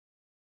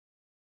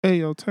Hey,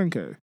 yo,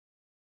 10K.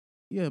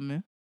 Yeah,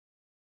 man.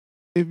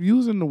 If you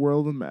was in the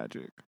world of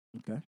magic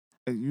Okay.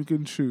 and you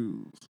can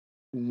choose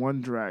one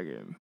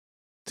dragon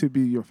to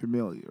be your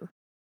familiar,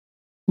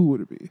 who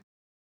would it be?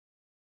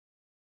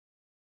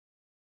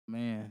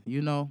 Man,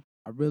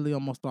 I really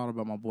almost thought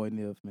about my boy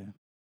Niv, man.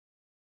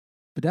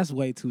 But that's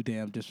way too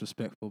damn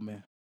disrespectful,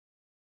 man.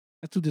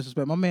 That's too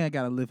disrespectful. My man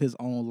got to live his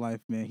own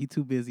life, man. He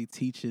too busy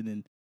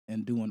teaching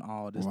and doing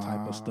all this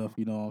type of stuff,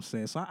 you know what I'm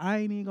saying? So I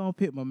ain't even going to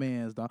pick my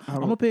man's, dog. I'm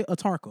going to pick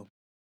Atarka.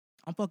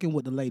 I'm fucking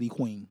with the Lady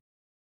Queen.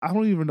 I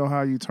don't even know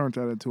how you turned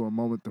that into a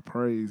moment to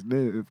praise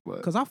Niv, but...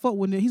 Because I fuck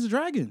with Niv. He's a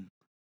dragon.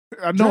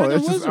 I know,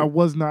 it's just, I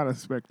was not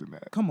expecting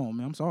that. Come on,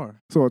 man. I'm sorry.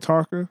 So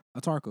Atarka?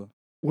 Atarka.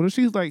 What if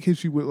she's like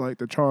hits you with like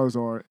the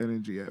Charizard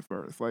energy at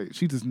first? Like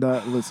she does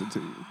not listen to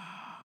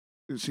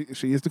you.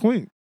 She is the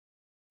queen.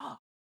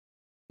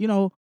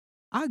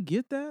 I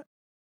get that.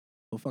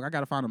 But fuck, I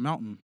gotta find a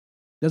mountain.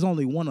 There's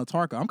only one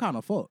Atarka. I'm kind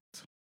of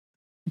fucked.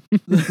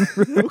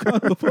 I'm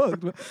kind of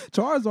fucked.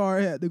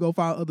 Charizard had to go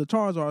find other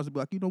Charizards and be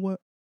like, you know what?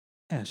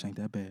 Ash ain't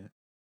that bad.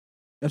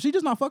 If she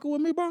just not fucking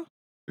with me, bro.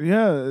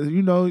 Yeah,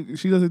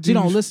 she doesn't. She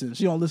don't listen.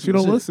 She don't listen. She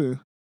don't listen.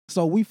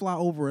 So we fly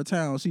over a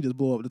town. She just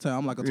blow up the town.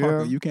 I'm like,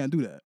 Atarka, you can't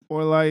do that.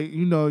 Or like,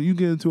 you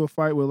get into a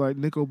fight with like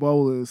Nicol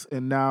Bolas,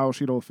 and now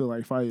she don't feel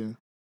like fighting.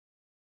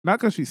 Not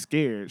because she's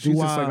scared. She's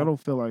just like, I don't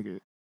feel like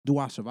it. Do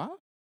I survive?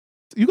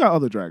 You got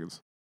other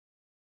dragons.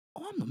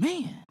 Oh, I'm the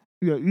man.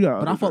 Yeah.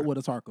 But I fuck with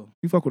Atarka.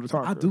 You fuck with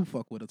Atarka. I do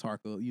fuck with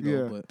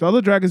Atarka, But the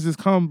other dragons just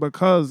come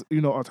because,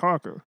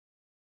 Atarka.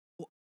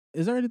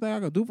 Is there anything I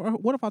can do for her?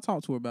 What if I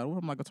talk to her about it? What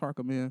if I'm like,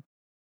 Atarka, man,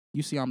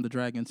 you see I'm the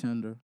dragon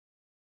tender.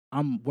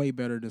 I'm way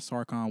better than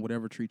Sarkhan would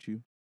ever treat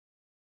you.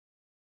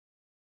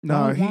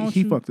 Nah,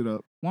 he fucked it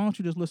up. Why don't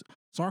you just listen?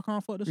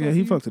 Sarkhan fucked this up. Yeah,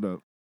 he fucked it up.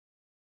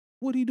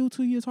 What'd he do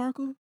to you,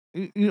 Atarka?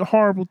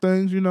 Horrible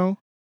things,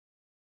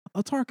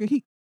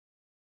 Atarka,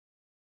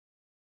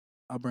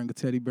 I bring a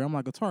teddy bear. I'm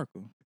like,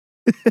 Atarka.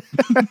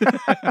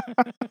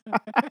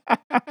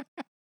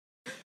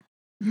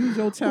 Use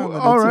your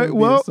talent. All right,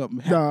 well,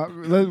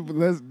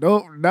 let's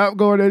not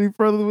going any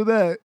further with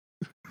that.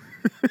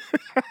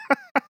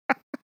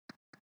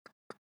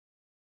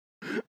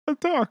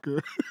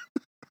 Atarka.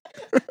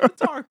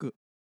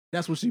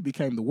 That's when she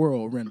became the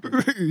world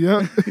render.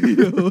 Yep.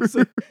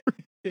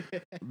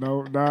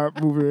 No,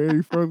 not moving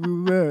any further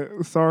than that.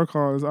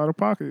 Sarkhan is out of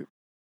pocket.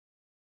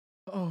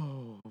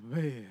 Oh,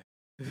 man.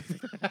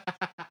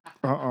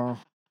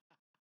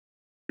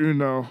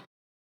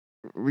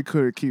 We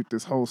couldn't keep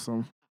this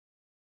wholesome.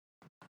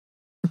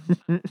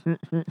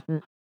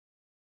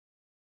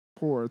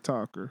 Poor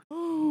Atarka.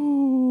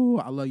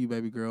 Oh, I love you,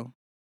 baby girl.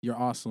 You're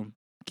awesome.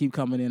 Keep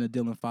coming in and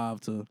dealing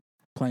 5 to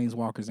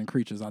planeswalkers and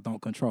creatures I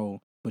don't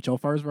control. But your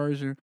first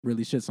version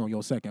really shits on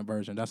your second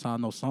version. That's how I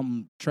know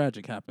something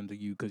tragic happened to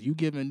you. Because you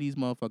giving these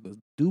motherfuckers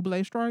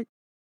Double Strike.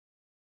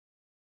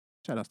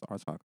 Shout out to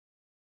Atarka,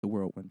 the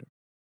Whirlwinder.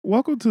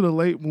 Welcome to the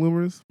Late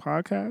Bloomers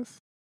podcast.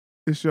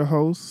 It's your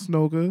host,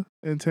 Shoguh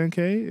and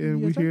 10K,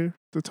 and we're here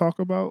to talk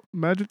about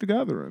Magic the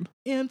Gathering.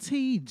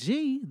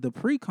 MTG, the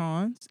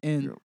Precons,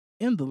 and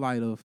in the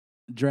light of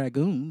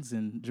dragoons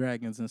and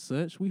dragons and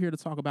such, we're here to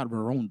talk about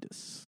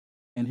Vrondiss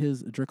and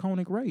his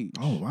Draconic Rage.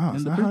 Oh, wow.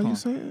 Is that how you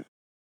say it?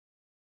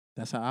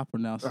 That's how I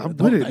pronounce it. I'm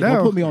with it now.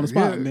 Don't put me on the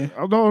spot, man.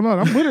 No,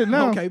 I'm with it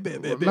now. Okay, bet.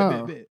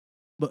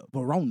 But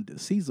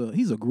Vrondiss, he's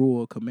a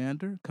Gruul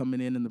commander coming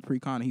in the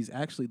Precon. He's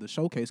actually the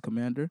showcase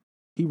commander.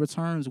 He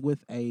returns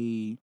with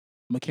a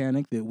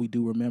mechanic that we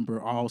do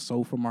remember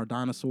also from our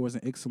dinosaurs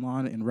in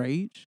Ixalan and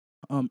Rage.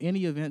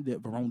 Any event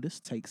that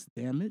Vrondiss takes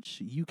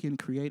damage, you can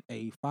create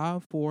a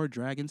 5/4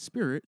 dragon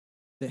spirit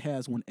that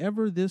has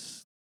whenever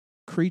this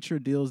creature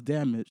deals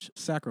damage,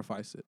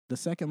 sacrifice it. The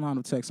second line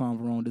of text on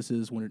Vrondiss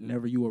is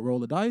whenever you will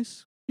roll a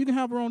dice, you can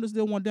have Vrondiss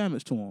deal 1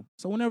 damage to him.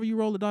 So whenever you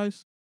roll a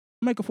dice,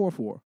 make a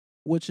 4/4,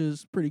 which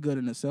is pretty good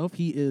in itself.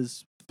 He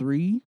is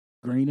 3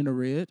 green and a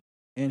red.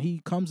 And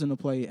he comes into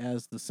play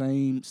as the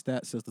same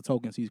stats as the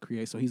tokens he's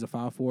created. So he's a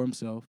 5/4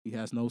 himself. He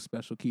has no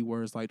special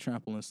keywords like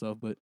trample and stuff,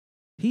 but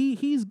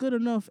he's good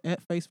enough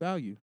at face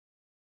value.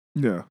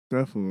 Yeah,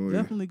 definitely.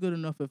 Definitely good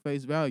enough at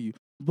face value.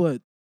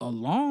 But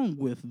along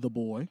with the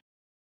boy,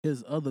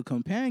 his other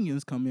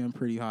companions come in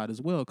pretty hot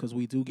as well, because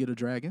we do get a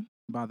dragon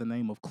by the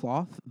name of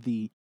Cloth,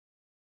 the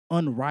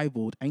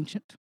unrivaled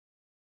ancient.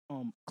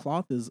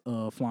 Cloth is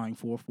flying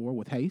 4/4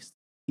 with haste.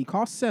 He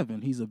costs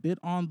 7. He's a bit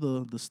on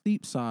the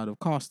steep side of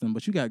costing,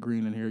 but you got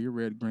green in here. You're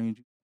red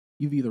green.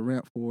 You've either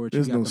ramped for it.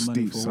 There's you got no the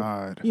money steep for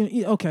side.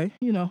 It. Okay,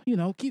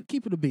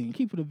 keep it a bean.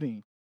 Keep it a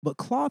bean. But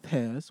Cloth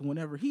has,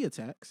 whenever he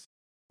attacks,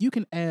 you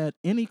can add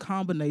any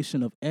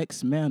combination of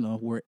X mana,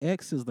 where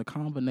X is the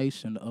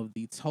combination of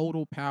the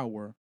total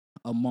power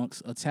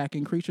amongst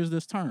attacking creatures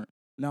this turn.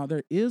 Now,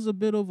 there is a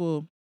bit of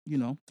a,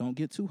 don't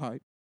get too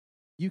hyped.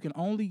 You can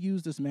only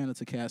use this mana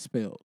to cast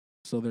spells.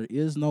 So there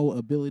is no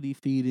ability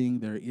feeding.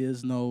 There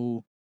is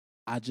no,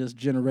 I just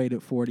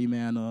generated 40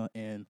 mana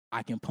and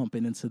I can pump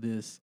it into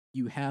this.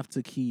 You have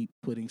to keep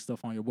putting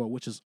stuff on your board,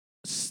 which is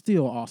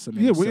still awesome.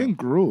 Yeah, itself. we're in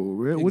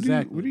Gruul.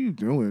 Exactly. What are you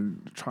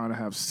doing trying to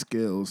have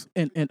skills?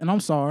 And I'm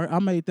sorry, I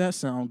made that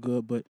sound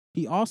good, but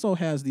he also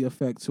has the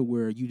effect to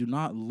where you do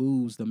not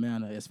lose the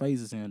mana as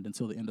phases end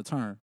until the end of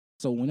turn.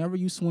 So whenever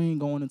you swing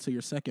going into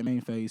your second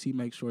main phase, he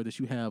makes sure that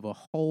you have a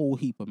whole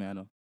heap of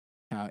mana,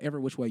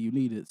 every which way you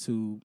need it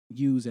to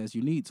use as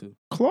you need to.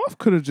 Cloth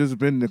could have just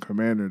been the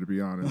commander, to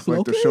be honest,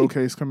 like the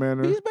showcase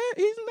commander. He's bad.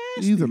 He's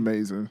nasty. He's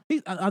amazing.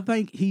 I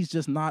think he's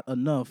just not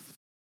enough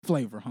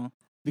flavor, huh?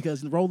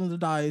 Because rolling the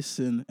dice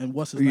and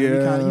what's his name,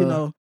 he kind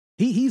of,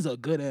 he's a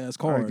good ass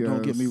card.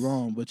 Don't get me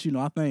wrong, but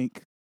I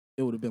think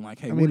it would have been like,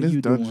 hey, what are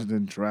you doing? Dungeons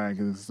and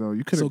Dragons, so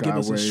you could have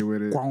got away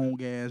with it.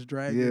 Strong ass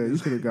dragon. Yeah, you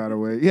could have got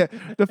away. Yeah,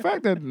 the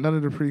fact that none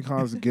of the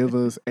precons give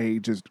us a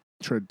just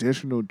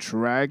traditional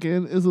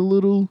dragon is a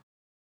little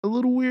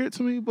weird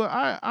to me. But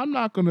I'm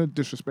not gonna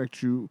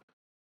disrespect you,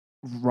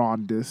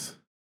 Vrondiss.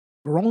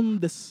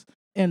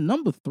 And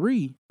number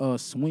 3,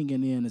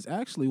 swinging in, is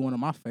actually one of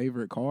my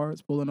favorite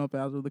cards. Pulling up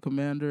out of the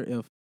commander.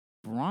 If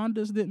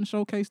Vrondiss didn't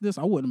showcase this,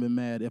 I wouldn't have been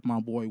mad if my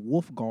boy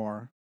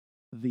Wolfgar,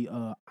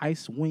 the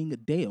Ice-Wing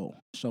Dale,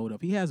 showed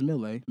up. He has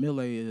melee.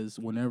 Melee is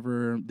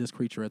whenever this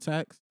creature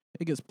attacks,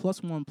 it gets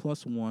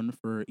 +1/+1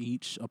 for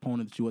each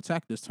opponent that you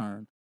attack this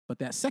turn. But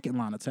that second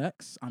line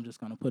attacks, I'm just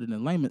going to put it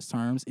in layman's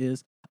terms,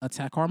 is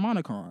attack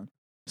Harmonicon.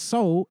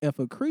 So if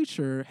a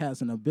creature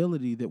has an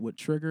ability that would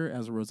trigger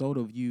as a result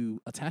of you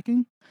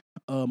attacking,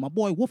 my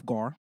boy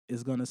Wolfgar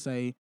is going to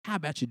say, how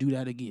about you do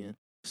that again?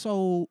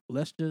 So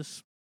let's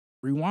just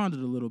rewind it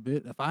a little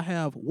bit. If I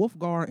have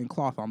Wolfgar and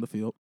Cloth on the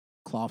field,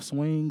 Cloth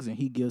swings and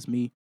he gives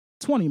me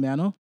 20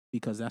 mana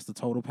because that's the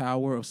total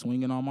power of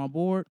swinging on my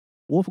board.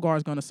 Wolfgar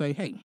is going to say,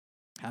 hey,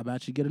 how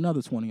about you get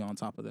another 20 on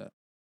top of that?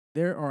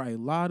 There are a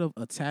lot of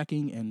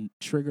attacking and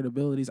triggered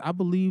abilities. I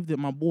believe that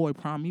my boy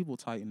Primeval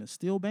Titan is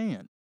still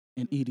banned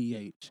in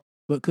EDH.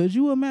 But could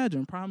you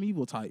imagine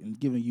Primeval Titan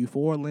giving you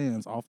 4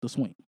 lands off the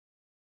swing?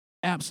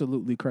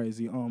 Absolutely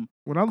crazy.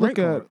 When I look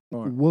at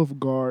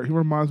Wolfgar, he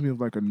reminds me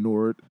of like a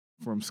Nord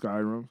from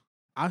Skyrim.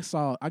 I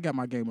got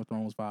my Game of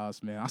Thrones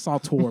vibes, man. I saw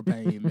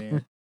Torbane,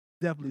 man.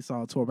 Definitely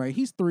saw Torbane.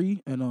 He's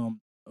 3 and a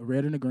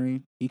red and a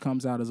green. He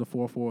comes out as a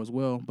 4/4 as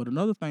well. But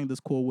another thing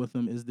that's cool with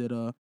him is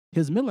that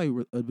his melee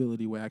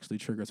ability will actually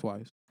trigger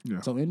twice.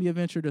 Yeah. So in the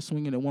event you're just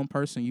swinging at one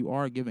person, you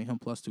are giving him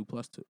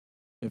 +2/+2.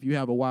 If you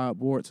have a wide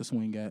board to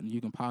swing at, and you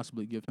can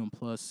possibly give him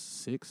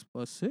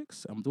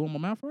 +6/+6. I'm doing my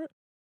math right.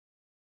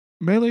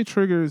 Melee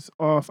triggers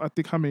off, I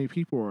think, how many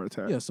people are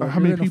attacked. Yeah, so how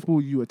many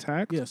people you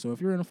attack. Yeah, so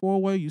if you're in a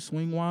 4-way, you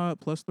swing wide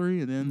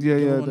 +3, and then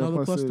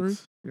another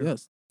 +3. Yeah.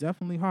 Yes,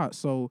 definitely hot.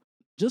 So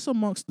just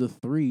amongst the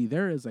 3,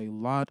 there is a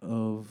lot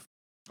of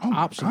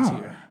options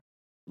here.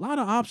 A lot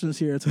of options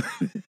here to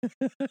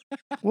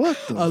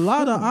a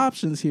lot of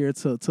options here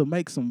to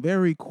make some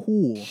very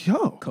cool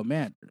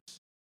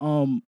commanders.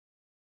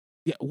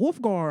 Yeah,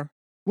 Wolfgar.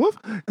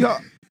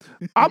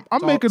 I'm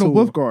making a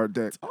Wolfgar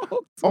deck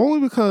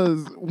only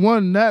because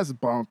 1, that's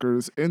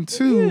bonkers, and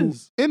 2,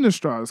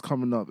 Innistrad is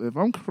coming up. If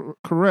I'm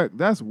correct,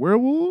 that's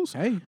werewolves.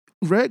 Hey,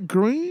 red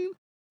green.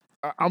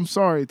 I'm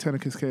sorry,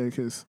 Tenicus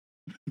Canicus,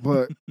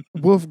 but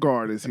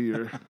Wolfguard is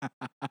here.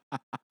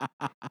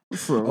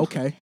 So.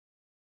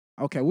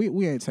 Okay,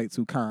 we ain't take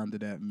too kind to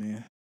that,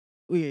 man.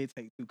 We ain't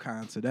take too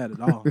kind to that at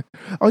all.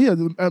 Oh yeah,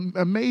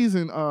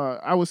 amazing.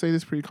 I would say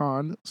this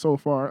pre-con so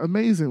far,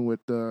 amazing with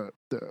the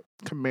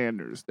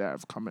commanders that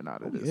have coming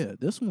out of this. Yeah,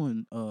 this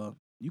one,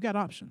 you got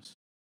options.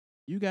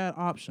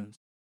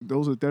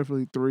 Those are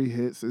definitely 3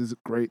 hits. Is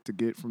great to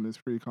get from this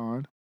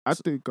pre-con. I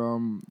think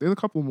there's a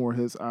couple more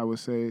hits I would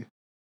say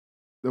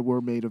that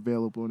were made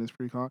available in this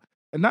pre-con,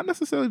 and not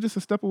necessarily just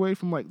a step away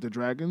from like the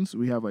dragons.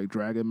 We have like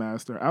Dragon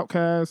Master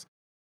Outcast,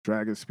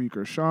 Dragon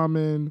Speaker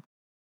Shaman.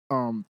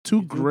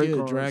 2 great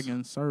cards.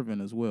 Dragon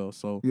Servant as well.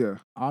 So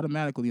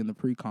automatically in the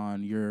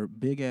pre-con, your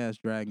big ass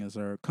dragons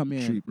come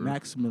in cheaper,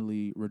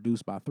 maximally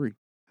reduced by 3.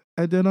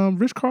 And then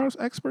Rishkar's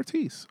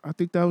Expertise. I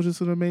think that was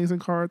just an amazing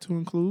card to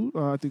include.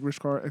 I think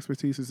Rishkar's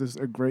Expertise is just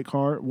a great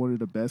card, one of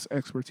the best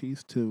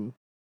expertise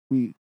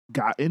we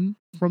gotten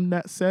from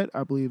that set.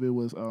 I believe it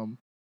was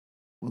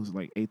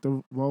like Aether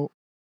Vault.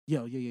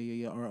 Yeah.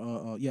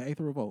 Or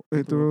Aether Revolt.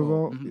 Aether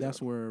Revolt. Mm-hmm.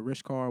 That's where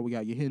Rishkar, we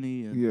got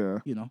Yahini, and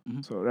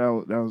Mm-hmm. So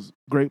that was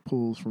great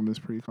pulls from this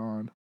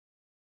pre-con.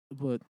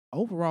 But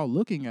overall,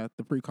 looking at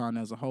the pre-con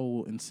as a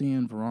whole and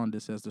seeing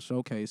Vrondiss as the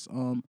showcase,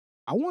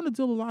 I want to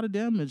deal a lot of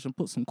damage and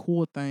put some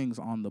cool things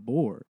on the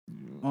board.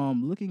 Yeah.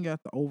 Looking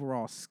at the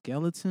overall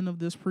skeleton of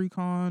this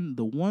pre-con,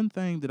 the one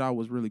thing that I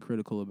was really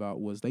critical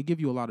about was they give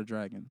you a lot of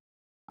dragon.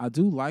 I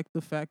do like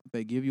the fact that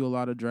they give you a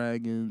lot of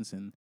dragons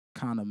and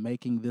kind of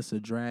making this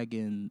a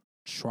dragon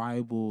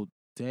tribal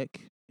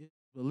deck.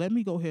 But let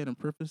me go ahead and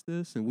preface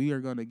this, and we are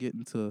going to get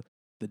into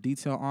the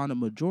detail on a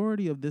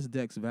majority of this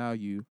deck's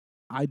value.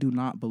 I do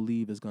not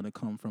believe is going to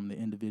come from the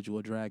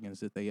individual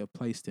dragons that they have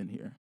placed in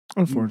here.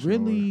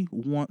 Unfortunately, you really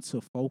want to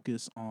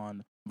focus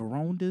on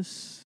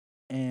Vrondiss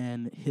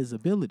and his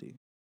ability.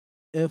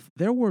 If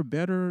there were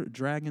better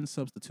dragon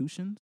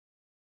substitutions,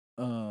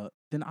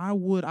 then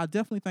I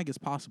definitely think it's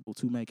possible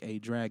to make a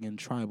dragon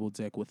tribal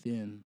deck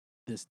within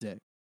this deck.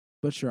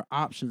 But your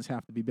options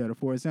have to be better.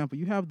 For example,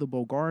 you have the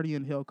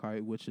Bogardian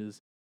Hellkite, which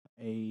is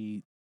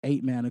a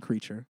 8-mana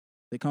creature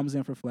that comes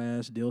in for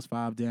flash, deals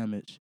 5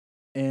 damage.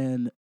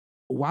 And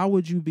why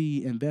would you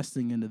be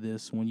investing into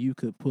this when you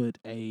could put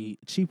a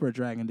cheaper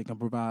dragon that can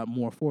provide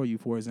more for you?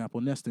 For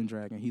example, Nesting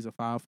Dragon. He's a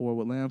 5/4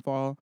 with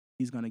landfall.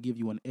 He's going to give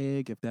you an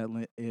egg. If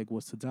that egg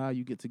was to die,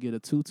 you get to get a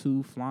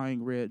 2/2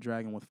 flying red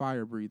dragon with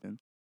fire breathing.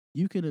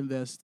 You can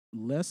invest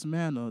less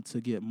mana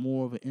to get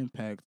more of an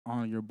impact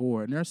on your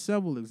board. And there are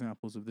several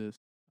examples of this.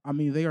 I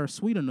mean, they are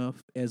sweet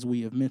enough, as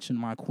we have mentioned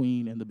my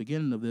queen in the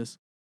beginning of this.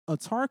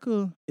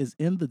 Atarka is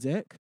in the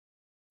deck,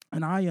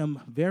 and I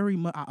am very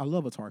much, I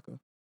love Atarka.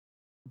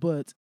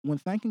 But when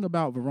thinking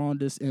about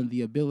Vrondiss and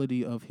the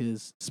ability of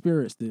his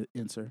spirits to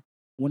enter,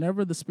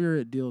 whenever the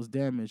spirit deals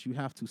damage, you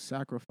have to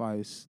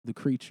sacrifice the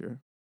creature.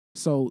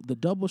 So the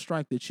double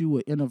strike that you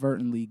would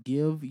inadvertently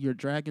give your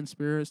dragon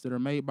spirits that are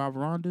made by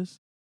Vrondiss,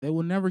 they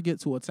will never get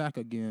to attack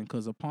again,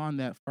 because upon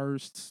that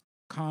first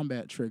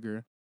combat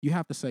trigger, you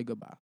have to say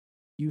goodbye.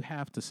 You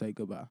have to say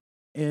goodbye.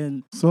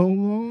 And so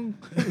long,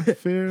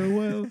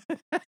 farewell.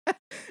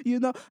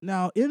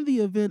 Now in the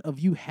event of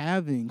you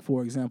having,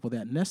 for example,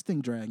 that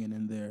nesting dragon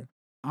in there,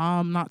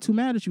 I'm not too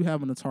mad at you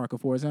having a Tarka.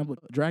 For example,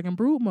 Dragon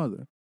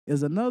Broodmother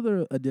is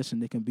another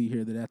addition that can be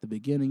here that at the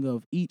beginning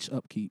of each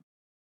upkeep,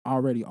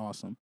 already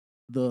awesome.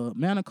 The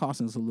mana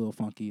costing is a little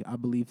funky. I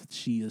believe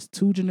she is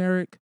 2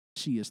 generic,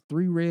 she is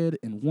 3 red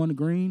and 1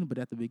 green, but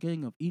at the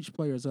beginning of each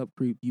player's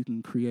upkeep, you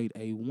can create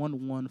a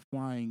 1/1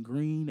 flying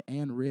green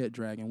and red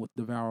dragon with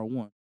Devour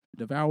 1.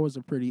 Devour is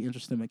a pretty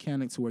interesting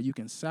mechanic to where you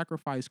can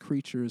sacrifice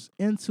creatures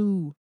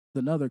into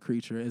another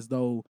creature as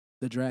though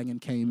the dragon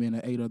came in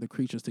and 8 other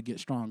creatures to get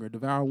stronger.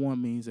 Devour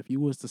 1 means if you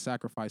was to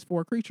sacrifice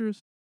 4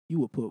 creatures, you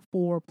would put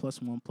 4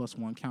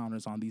 +1/+1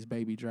 counters on these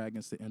baby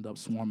dragons to end up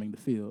swarming the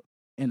field.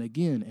 And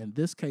again, in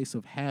this case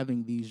of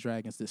having these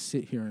dragons that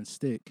sit here and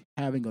stick,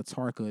 having a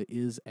Tarka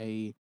is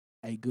a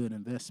good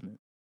investment.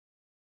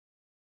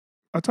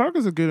 Atarka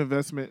is a good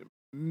investment,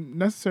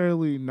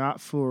 necessarily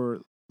not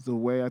for the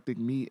way I think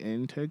me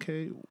and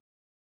TK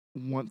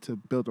want to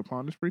build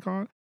upon this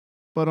precon,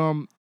 but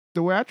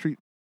the way I treat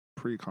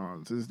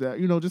precons is that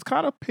just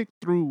kind of pick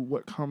through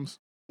what comes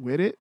with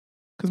it,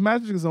 because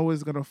Magic is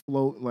always gonna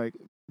float like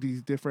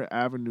these different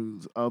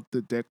avenues of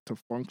the deck to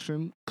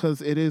function, because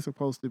it is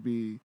supposed to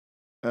be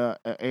an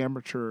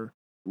amateur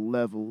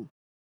level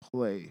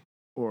play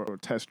or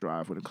test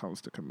drive when it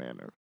comes to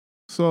Commander.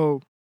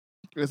 So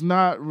it's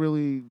not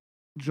really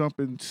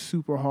jumping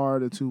super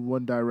hard into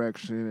one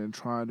direction and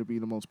trying to be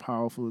the most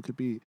powerful it could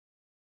be.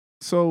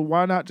 So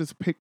why not just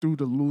pick through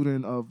the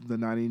looting of the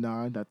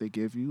 99 that they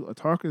give you?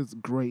 Atarka is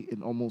great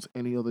in almost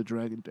any other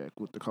dragon deck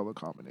with the color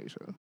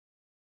combination.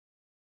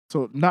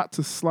 So not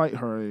to slight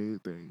her or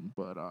anything,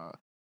 but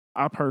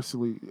I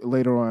personally,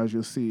 later on, as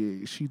you'll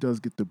see, she does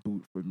get the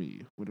boot for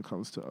me when it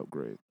comes to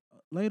upgrade.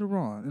 Later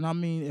on. And I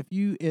mean, if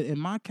you, in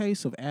my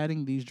case of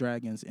adding these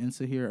dragons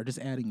into here, or just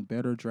adding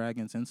better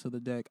dragons into the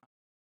deck,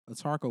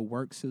 Atarka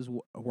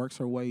works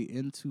her way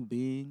into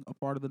being a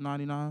part of the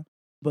 99.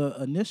 But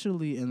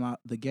initially, in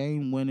the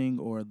game winning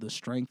or the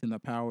strength and the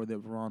power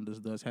that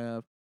Vrondiss does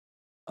have,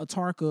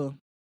 Atarka,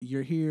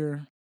 you're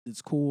here,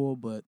 it's cool,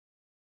 but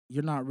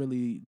you're not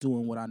really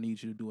doing what I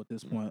need you to do at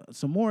this point.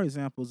 Some more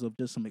examples of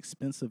just some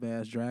expensive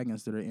ass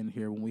dragons that are in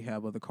here when we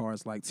have other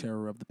cards like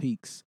Terror of the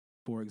Peaks,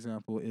 for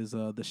example, is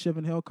the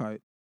Shivan Hellkite.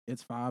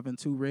 It's 5 and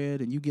 2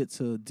 red, and you get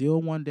to deal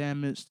 1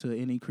 damage to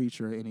any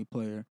creature or any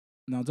player.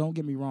 Now, don't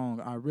get me wrong,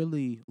 I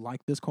really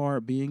like this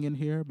card being in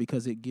here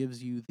because it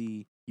gives you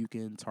you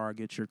can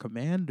target your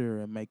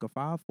commander and make a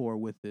 5/4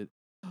 with it.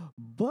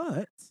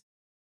 But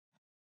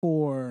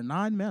for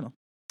 9 mana,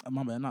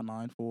 my bad, not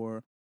 9,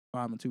 for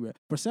 5 and 2 red.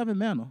 For 7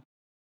 mana,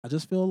 I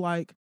just feel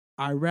like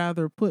I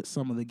rather put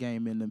some of the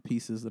game in the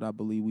pieces that I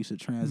believe we should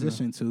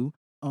transition to.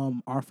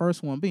 Our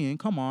first one being,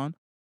 come on,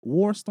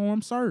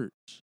 Warstorm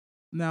Surge.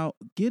 Now,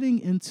 getting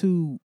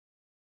into,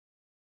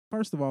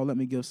 first of all, let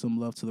me give some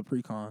love to the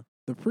Precon.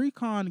 The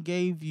Precon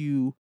gave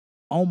you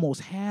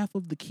almost half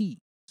of the keys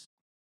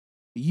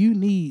you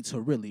need to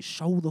really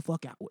show the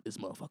fuck out with this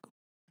motherfucker.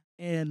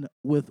 And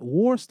with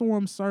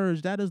Warstorm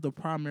Surge, that is the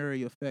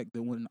primary effect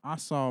that when I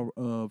saw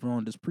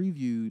Vrondiss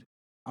previewed,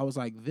 I was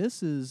like,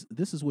 this is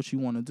what you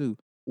want to do.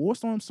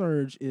 Warstorm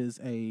Surge is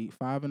a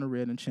 5 and a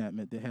red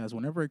enchantment that has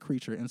whenever a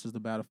creature enters the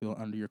battlefield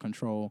under your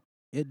control,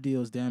 it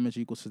deals damage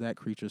equals to that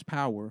creature's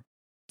power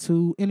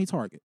to any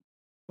target.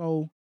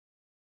 So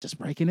just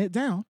breaking it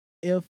down,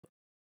 if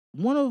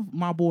one of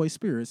my boy's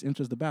spirits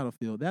enters the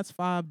battlefield, that's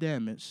 5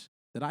 damage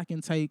that I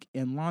can take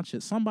and launch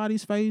at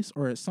somebody's face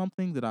or at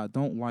something that I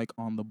don't like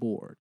on the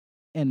board.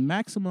 And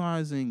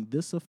maximizing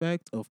this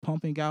effect of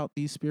pumping out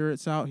these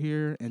spirits out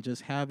here and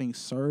just having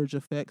surge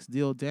effects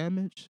deal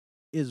damage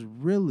is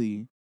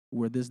really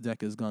where this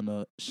deck is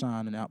gonna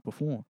shine and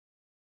outperform.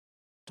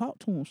 Talk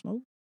to him,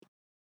 Snow.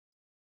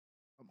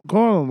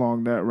 Going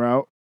along that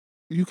route,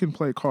 you can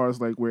play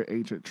cards like Where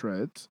Ancient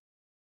Treads,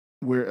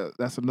 where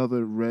that's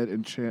another red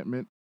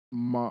enchantment.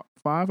 5,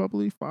 I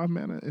believe, 5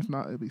 mana. If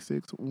not, it'll be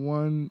 6.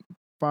 1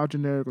 5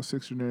 generic or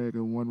 6 generic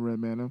and 1 red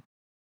mana.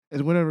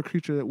 And whenever a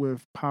creature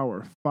with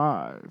power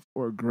 5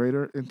 or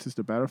greater enters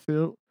the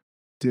battlefield,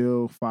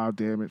 deal 5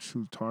 damage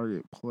to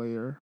target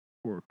player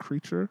or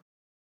creature.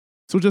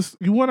 So just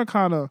you want to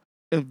kind of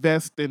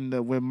invest in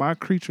the when my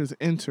creatures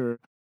enter,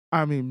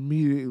 I'm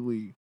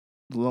immediately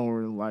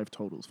lowering life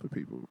totals for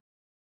people.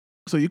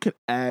 So you could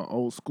add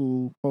old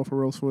school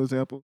Porphyros, for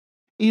example.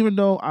 Even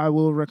though I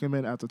will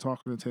recommend after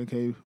talking to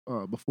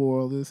 10K before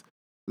all this,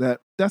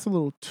 that's a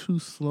little too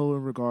slow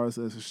in regards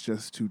as it's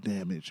just too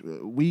damage.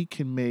 We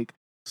can make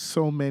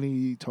so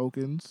many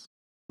tokens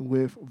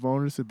with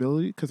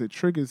vulnerability because it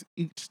triggers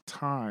each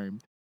time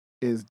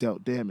is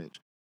dealt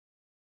damage.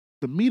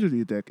 The meat of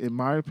the deck, in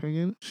my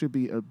opinion, should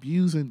be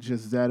abusing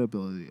just that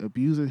ability,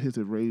 abusing his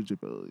enrage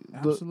ability.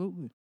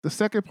 Absolutely. The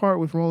second part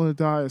with rolling the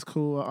die is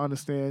cool. I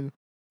understand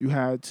you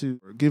had to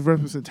give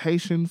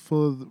representation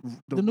for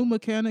The new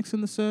mechanics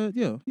in the set.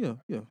 Yeah.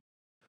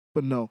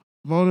 But no,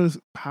 Mona's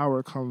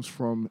power comes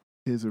from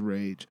his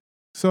enrage.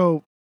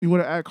 So you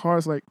want to add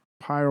cards like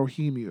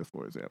Pyrohemia,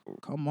 for example.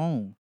 Come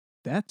on.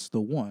 That's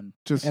the one.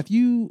 Just If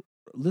you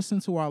listen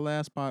to our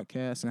last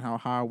podcast and how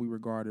high we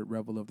regarded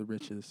Revel of the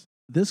Riches,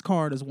 this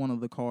card is one of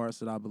the cards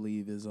that I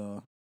believe is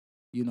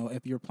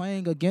if you're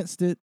playing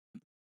against it,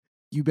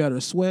 you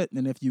better sweat,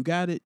 and if you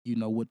got it, you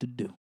know what to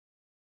do.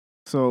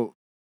 So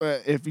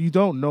if you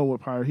don't know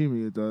what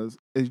Pyrohemia does,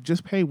 is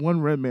just pay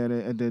 1 red mana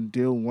and then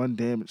deal 1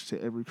 damage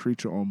to every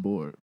creature on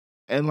board.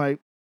 And like,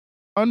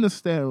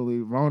 understandably,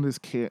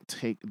 Vrondiss can't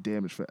take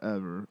damage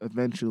forever.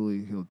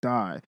 Eventually, he'll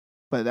die.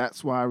 But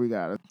that's why we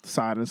gotta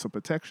silence some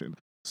protection.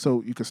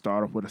 So you can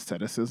start off with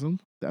asceticism.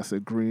 That's a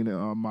green,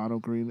 mono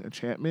green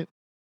enchantment.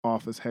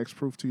 Offers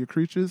hexproof to your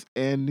creatures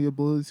and the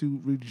ability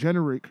to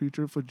regenerate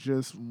creature for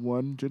just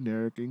 1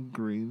 generic and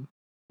green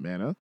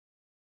mana.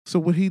 So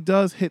when he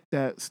does hit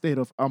that state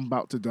of I'm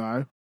about to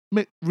die,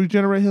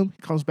 regenerate him.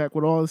 He comes back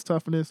with all his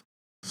toughness.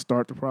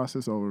 Start the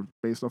process over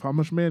based off how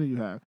much mana you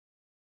have.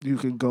 You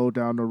can go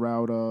down the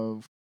route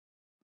of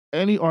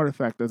any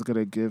artifact that's going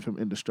to give him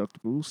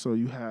indestructible. So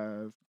you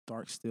have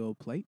Dark Steel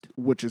Plate,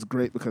 which is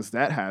great because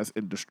that has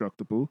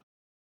indestructible.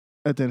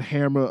 And then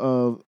Hammer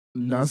of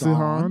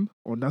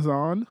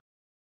Nazan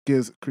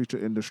gives creature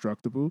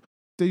indestructible.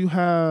 Then you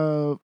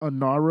have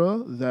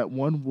Anara, that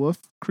 1 wolf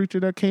creature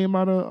that came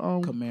out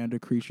of commander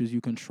creatures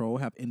you control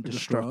have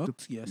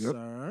indestruct. Yes, Yep.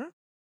 sir.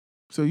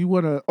 So you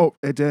want to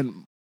and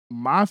then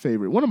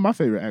one of my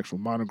favorite actual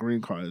mono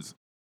green cards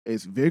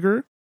is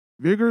Vigor.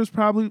 Vigor is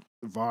probably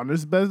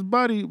Vonner's best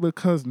buddy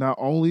because not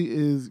only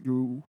is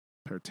you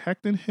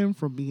protecting him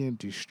from being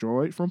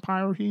destroyed from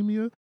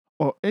Pyrohemia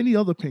or any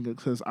other pinger,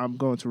 because I'm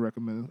going to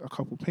recommend a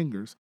couple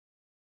pingers,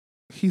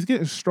 he's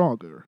getting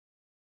stronger,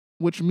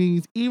 which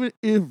means even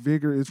if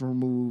Vigor is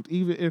removed,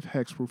 even if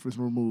Hexproof is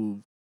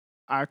removed,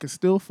 I can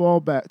still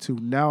fall back to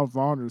now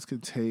Vonners can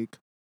take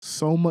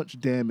so much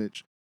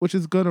damage, which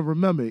is going to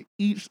remember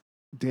each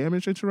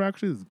damage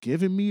interaction is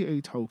giving me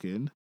a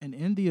token. And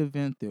in the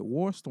event that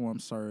Warstorm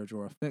Surge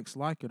or effects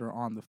like it are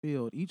on the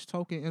field, each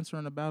token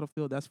entering the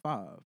battlefield, that's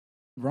 5.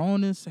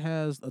 Vrondiss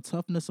has a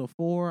toughness of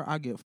 4. I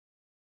get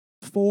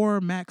 4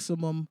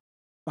 maximum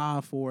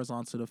 5/4s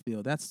onto the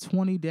field. That's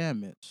 20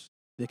 damage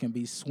that can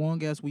be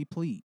swung as we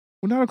please.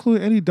 We're not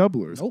including any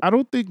doublers. Nope. I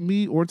don't think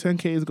me or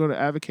 10K is going to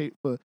advocate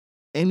for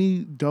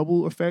any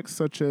double effects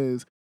such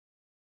as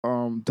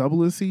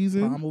double a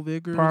season, Primal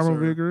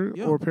Vigor,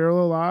 or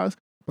Parallel Lives,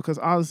 because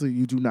honestly,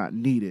 you do not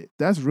need it.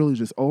 That's really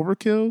just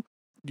overkill.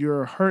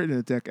 You're hurting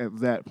the deck at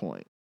that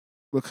point.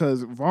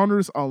 Because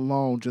Vonners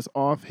alone, just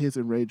off his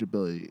enrage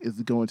ability,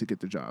 is going to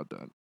get the job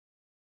done.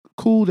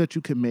 Cool that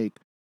you can make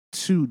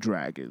 2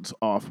 dragons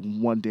off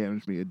 1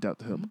 damage being dealt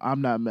to him.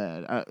 I'm not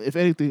mad. If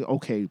anything,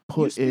 okay,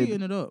 You're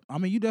speeding it up. I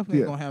mean, you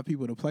definitely gonna have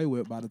people to play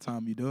with by the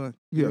time you're done.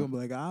 You're gonna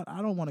be like,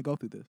 I don't want to go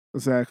through this.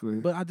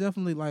 Exactly. But I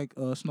definitely, like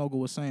Shoguh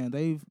was saying,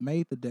 they've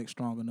made the deck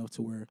strong enough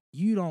to where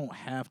you don't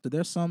have to.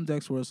 There's some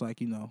decks where it's like,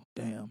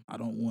 damn, I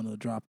don't want to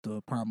drop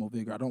the Primal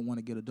Vigor. I don't want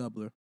to get a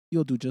doubler.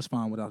 You'll do just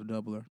fine without a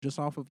doubler. Just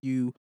off of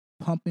you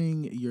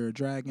pumping your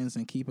dragons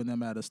and keeping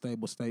them at a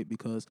stable state,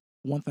 because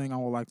one thing I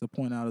would like to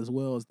point out as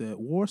well is that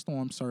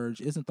Warstorm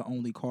Surge isn't the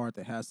only card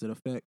that has that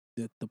effect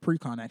that the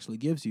Precon actually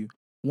gives you.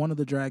 One of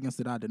the dragons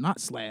that I did not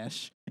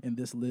slash in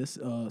this list,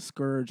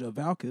 Scourge of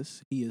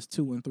Valkis, he is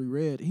 2 and 3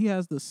 red. He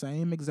has the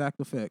same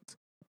exact effect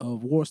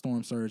of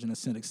Warstorm Surge in a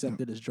sense, except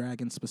it is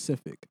dragon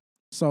specific.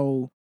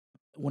 So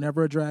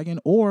whenever a dragon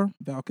or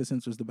Valkis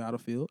enters the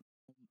battlefield,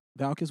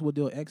 Valkis will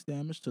deal X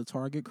damage to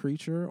target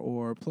creature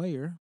or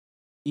player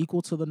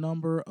equal to the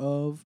number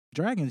of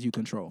dragons you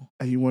control.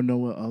 And you want to know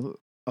what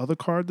other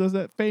card does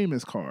that?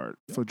 Famous card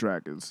for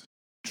dragons,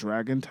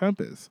 Dragon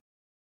Tempest.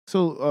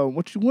 So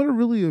what you want to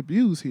really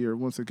abuse here,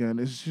 once again,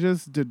 is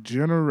just the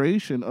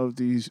generation of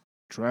these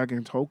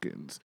dragon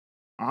tokens.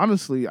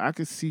 Honestly, I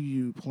could see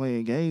you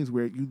playing games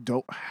where you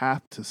don't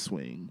have to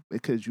swing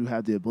because you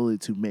have the ability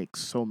to make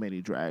so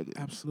many dragons.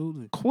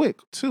 Absolutely. Quick,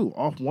 too.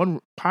 Off 1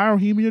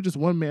 Pyrohemia, just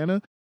 1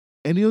 mana.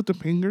 Any of the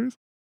pingers,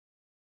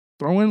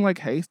 throw in like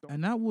haste.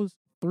 And that was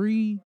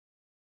 3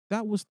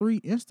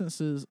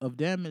 instances of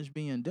damage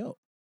being dealt.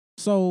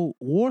 So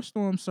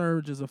Warstorm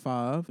Surge is a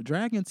 5.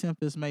 Dragon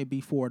Tempest may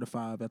be 4 to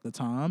 5 at the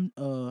time.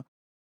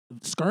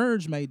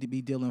 Scourge may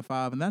be dealing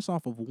 5, and that's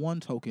off of 1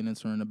 token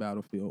entering the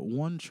battlefield,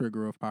 1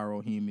 trigger of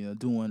Pyrohemia,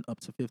 doing up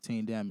to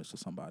 15 damage to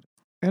somebody.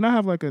 And I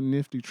have like a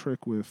nifty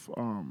trick with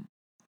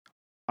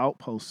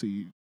Outpost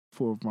Seed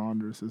for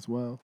Vrondiss as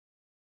well.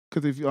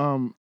 Because if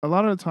a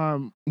lot of the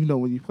time,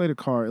 when you play the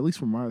card, at least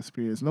from my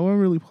experience, no one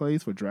really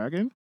plays for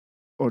dragon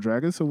or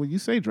dragons. So when you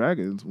say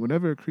dragons,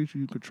 whenever a creature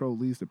you control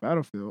leaves the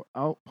battlefield,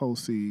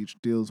 Outpost Siege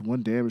deals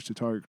 1 damage to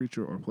target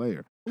creature or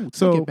player. Ooh,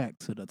 take it back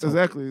to the token.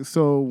 Exactly.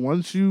 So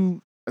once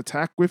you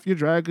attack with your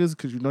dragons,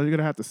 because you're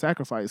gonna have to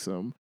sacrifice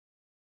them,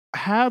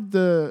 have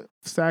the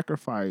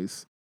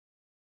sacrifice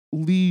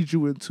lead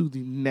you into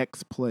the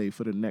next play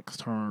for the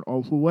next turn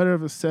or for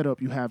whatever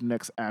setup you have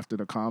next after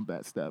the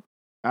combat step.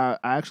 I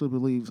actually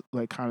believe,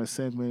 like, kind of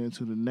segment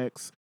into the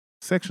next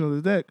section of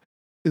the deck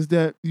is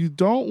that you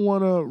don't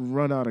want to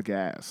run out of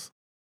gas.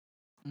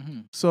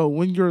 Mm-hmm. So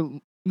when you're,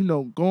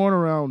 going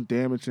around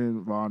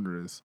damaging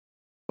Vrondiss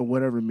or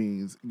whatever it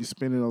means, you're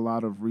spending a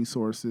lot of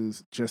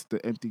resources just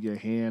to empty your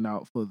hand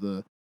out for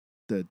the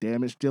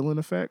damage dealing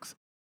effects.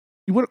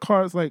 You want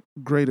cards like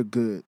Greater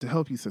Good to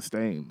help you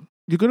sustain.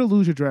 You're going to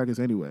lose your dragons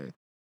anyway.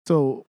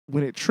 So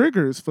when it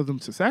triggers for them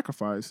to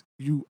sacrifice,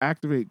 you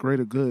activate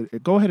Greater Good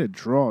and go ahead and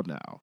draw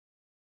now.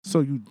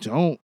 So you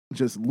don't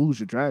just lose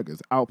your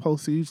dragons.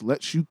 Outpost Siege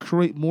lets you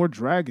create more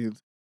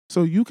dragons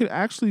so you can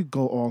actually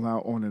go all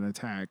out on an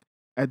attack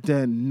and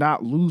then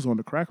not lose on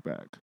the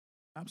crackback.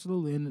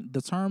 Absolutely. In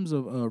the terms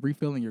of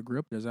refilling your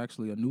grip, there's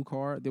actually a new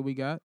card that we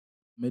got.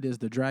 It is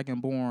the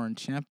Dragonborn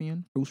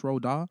Champion, Bruce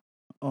Roda.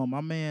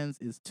 My man's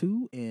is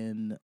 2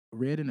 in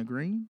red and a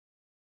green.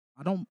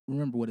 I don't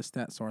remember what his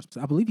stats are.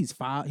 I believe he's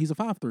 5. He's a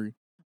 5/3.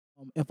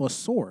 If a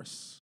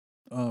source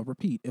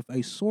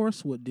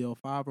would deal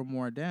 5 or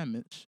more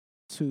damage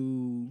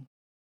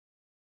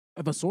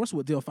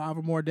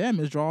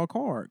draw a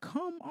card.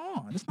 Come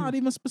on. It's not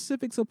even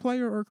specific to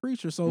player or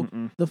creature. So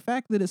the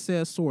fact that it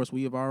says source,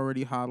 we have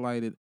already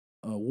highlighted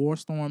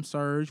Warstorm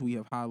Surge, we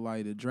have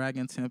highlighted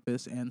Dragon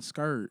Tempest, and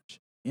Scourge.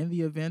 In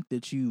the event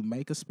that you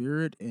make a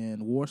spirit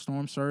and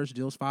Warstorm Surge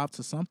deals 5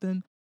 to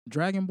something,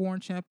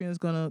 Dragonborn Champion is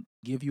going to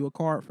give you a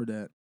card for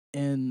that.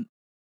 And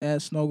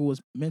as Shoguh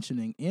was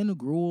mentioning, in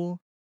Gruul,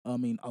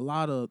 a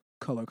lot of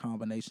color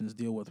combinations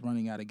deal with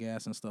running out of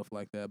gas and stuff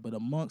like that. But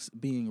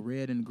amongst being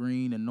red and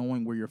green and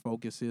knowing where your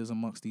focus is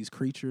amongst these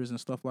creatures and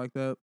stuff like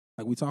that,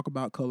 like we talk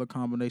about color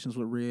combinations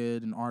with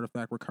red and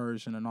artifact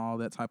recursion and all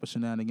that type of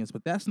shenanigans,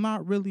 but that's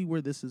not really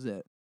where this is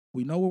at.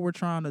 We know what we're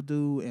trying to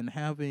do, and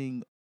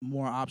having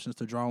more options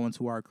to draw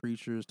into our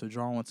creatures, to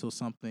draw into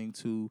something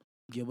to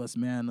give us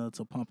mana,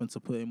 to pump into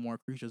putting more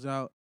creatures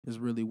out is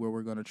really where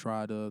we're going to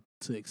try to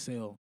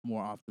excel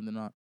more often than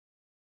not.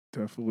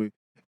 Definitely.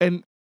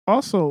 And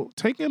also,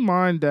 take in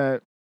mind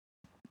that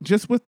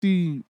just with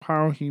the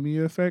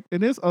Pyrohemia effect,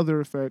 and there's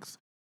other effects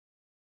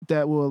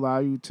that will allow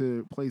you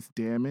to place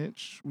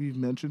damage. We've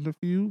mentioned a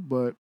few,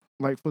 but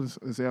like for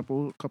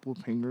example, a couple of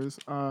pingers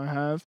I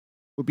have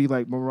would be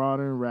like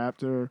Marauder,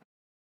 Raptor,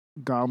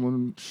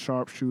 Goblin,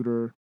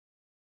 Sharpshooter,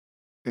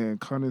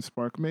 and Cunning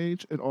Spark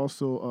Mage, and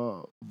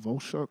also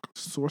Volshuk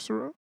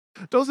Sorcerer.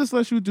 Those just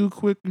let you do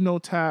quick,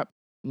 tap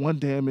 1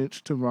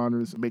 damage to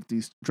runners and make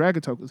these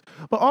dragon tokens.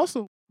 But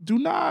also, do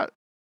not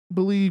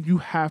believe you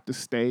have to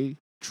stay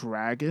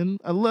dragon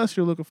unless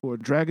you're looking for a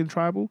dragon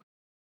tribal.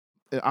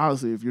 And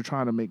honestly, if you're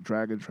trying to make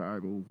dragon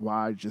tribal,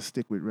 why just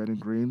stick with red and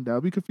green? That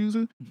would be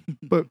confusing.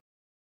 But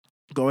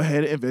go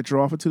ahead and venture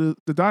off into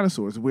the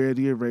dinosaurs, where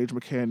the enrage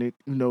mechanic,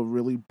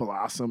 really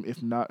blossom,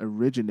 if not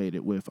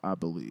originated with, I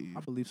believe. I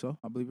believe so.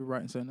 I believe you're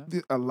right in saying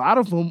that. A lot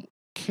of them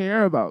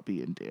care about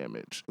being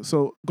damaged.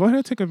 So go ahead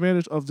and take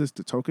advantage of the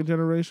token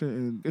generation,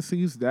 and it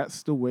seems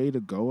that's the way to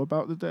go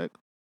about the deck.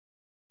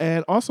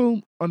 And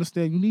also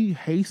understand you need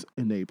haste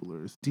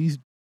enablers. These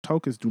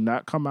tokens do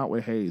not come out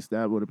with haste.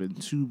 That would have been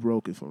too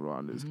broken for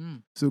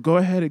Vrondiss. So go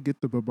ahead and get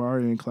the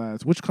Barbarian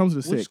class, which comes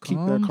with set. Keep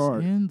that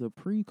card. In the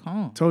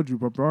Precon. Told you,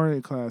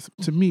 Barbarian class,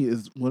 to me,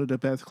 is one of the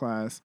best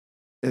class.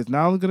 It's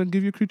not only going to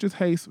give your creatures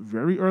haste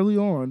very early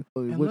on.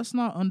 And let's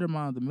not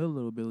undermine the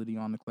middle ability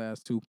on the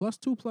class, too.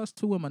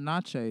 +2/+2 in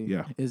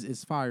Manache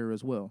is fire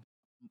as well.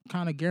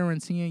 Kind of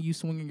guaranteeing you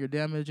swinging your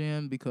damage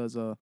in, because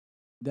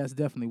that's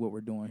definitely what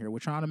we're doing here. We're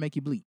trying to make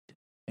you bleed.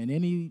 And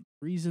any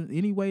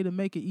way to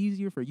make it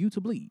easier for you to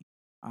bleed,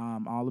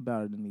 I'm all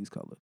about it in these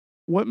colors.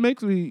 What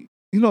makes me,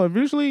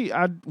 originally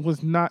I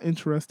was not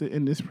interested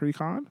in this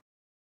Precon,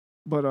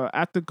 but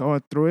after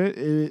going through it,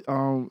 it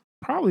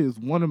probably is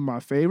one of my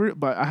favorite.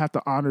 But I have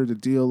to honor the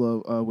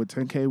deal of with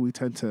 10K, we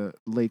tend to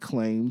lay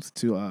claims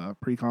to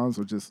Precons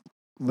or just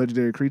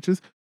legendary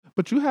creatures.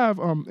 But you have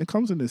it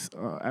comes in this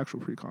actual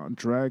Precon,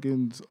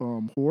 Dragon's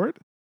Horde.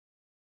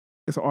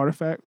 It's an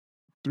artifact.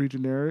 3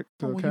 generic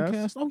to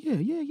cast. Oh, yeah.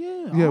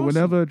 Yeah, awesome.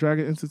 Whenever a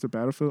dragon enters the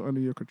battlefield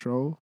under your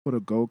control, put a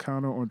gold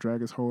counter on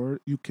Dragon's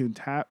Horde. You can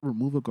tap,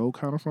 remove a gold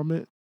counter from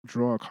it,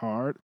 draw a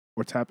card,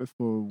 or tap it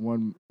for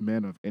 1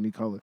 mana of any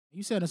color.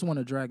 You said it's when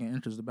a dragon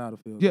enters the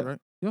battlefield, yeah. right?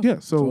 Yeah,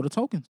 so the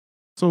tokens.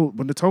 So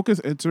when the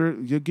tokens enter,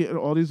 you're getting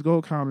all these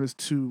gold counters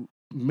to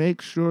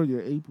make sure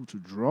you're able to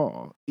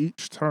draw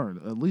each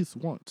turn at least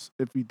once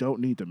if you don't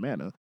need the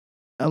mana.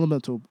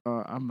 Elemental,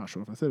 I'm not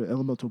sure if I said it,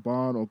 Elemental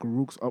Bond or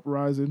Garuk's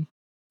Uprising,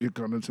 you're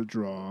going to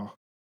draw.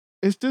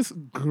 It's just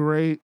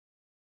great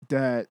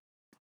that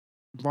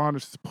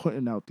Vrondiss is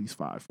putting out these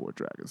 5/4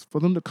 dragons for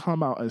them to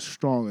come out as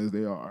strong as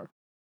they are.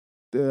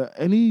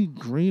 Any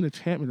green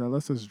enchantment that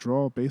lets us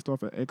draw based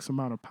off an X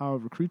amount of power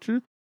of a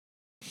creature,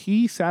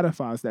 he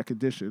satisfies that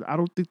condition. I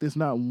don't think there's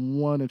not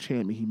one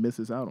enchantment he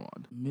misses out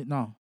on.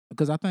 No,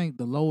 because I think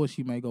the lowest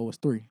you may go is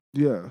 3.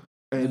 Yeah.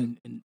 And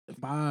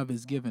 5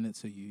 is giving it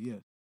to you, yeah.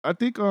 I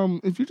think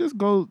if you just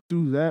go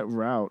through that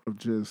route of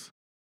just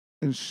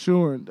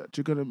ensuring that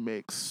you're gonna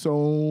make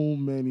so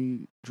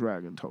many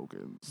dragon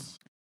tokens.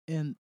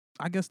 And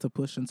I guess to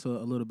push into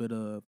a little bit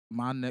of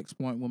my next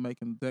point we're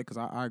making the deck, because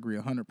I agree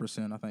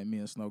 100%. I think me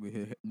and Snoga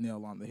hit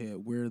nail on the head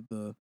where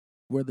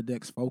the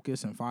deck's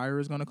focus and fire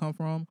is going to come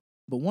from.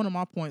 But one of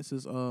my points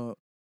is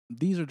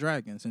these are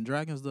dragons, and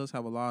dragons does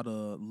have a lot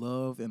of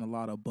love and a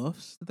lot of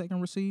buffs that they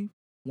can receive.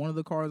 One of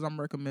the cards I'm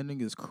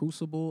recommending is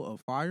Crucible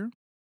of Fire.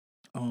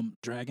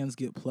 Dragons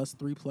get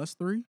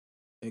 +3/+3.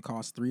 It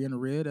costs 3 in a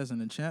red as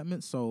an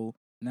enchantment. So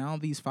now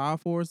these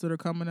 5/4s that are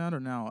coming out are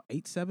now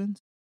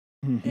 8/7s.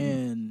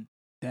 And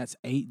that's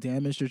 8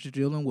 damage that you're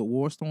dealing with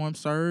Warstorm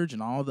Surge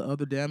and all the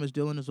other damage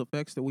dealing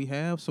effects that we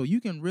have. So you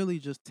can really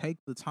just take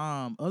the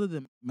time, other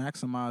than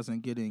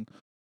maximizing getting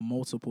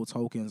multiple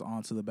tokens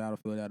onto the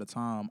battlefield at a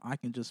time, I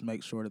can just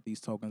make sure that these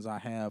tokens I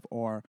have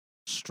are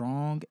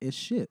strong as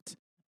shit.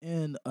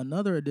 And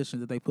another addition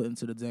that they put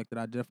into the deck that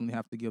I definitely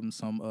have to give them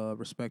some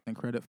respect and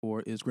credit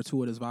for is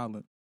Gratuitous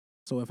Violence.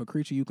 So if a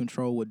creature you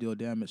control would deal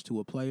damage to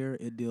a player,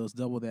 it deals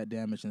double that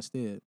damage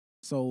instead.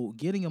 So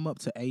getting them up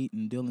to 8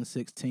 and dealing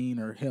 16,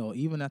 or hell,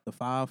 even at the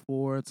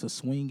 5/4 to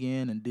swing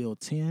in and deal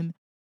 10,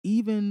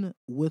 even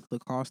with the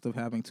cost of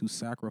having to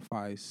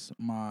sacrifice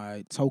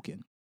my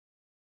token,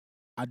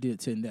 I did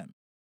 10 damage.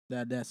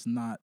 That's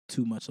not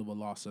too much of a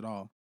loss at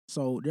all.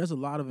 So there's a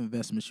lot of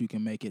investments you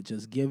can make it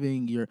just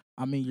giving your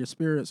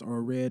spirits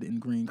are red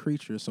and green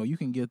creatures, so you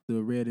can get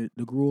the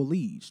Gruul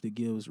Liege that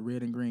gives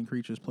red and green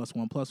creatures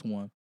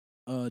 +1/+1.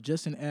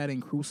 Just in adding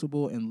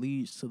Crucible and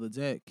Liege to the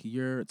deck,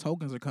 your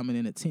tokens are coming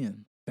in at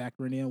 10.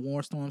 Factoring in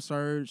Warstorm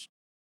Surge,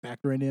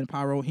 factoring in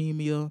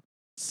Pyrohemia,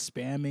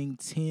 spamming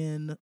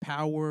 10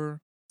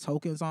 power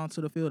tokens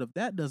onto the field. If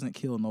that doesn't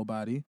kill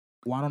nobody,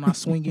 why don't I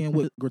swing in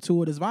with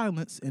Gratuitous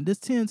Violence and this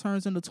 10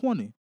 turns into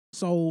 20?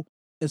 So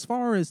as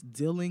far as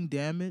dealing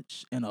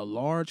damage in a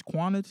large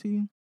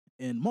quantity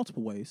in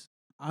multiple ways,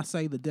 I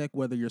say the deck,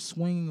 whether you're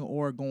swinging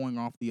or going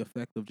off the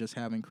effect of just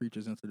having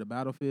creatures into the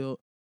battlefield,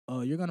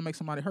 you're going to make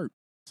somebody hurt.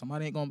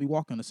 Somebody ain't going to be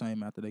walking the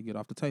same after they get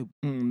off the table.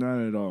 Not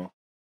at all.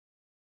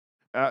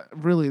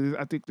 Really,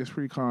 I think this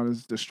Precon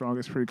is the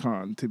strongest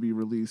Precon to be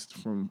released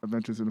from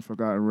Adventures in the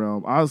Forgotten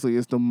Realm. Honestly,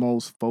 it's the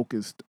most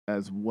focused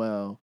as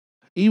well.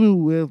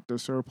 Even with the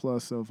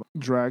surplus of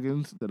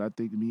dragons that I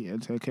think me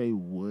and 10K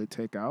would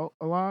take out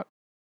a lot,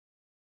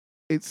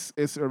 it's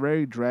a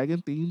very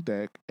dragon themed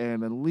deck,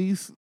 and at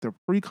least the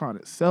Precon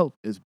itself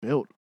is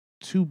built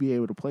to be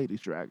able to play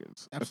these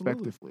dragons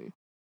effectively.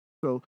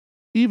 So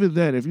even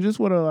then, if you just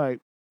want to like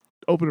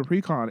open a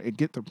Precon and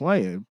get to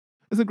playing,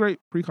 it's a great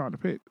Precon to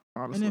pick,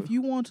 honestly. And if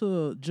you want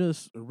to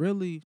just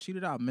really cheat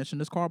it out, I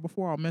mentioned this card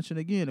before, I'll mention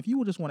it again. If you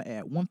would just want to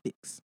add one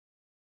fix,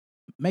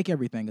 make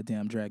everything a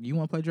damn dragon. You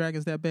want to play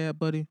dragons that bad,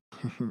 buddy?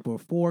 For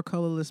 4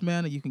 colorless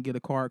mana, you can get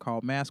a card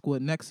called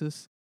Maskwood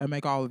Nexus and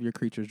make all of your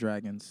creatures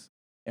dragons.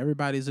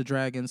 Everybody's a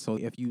dragon, so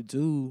if you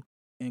do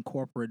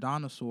incorporate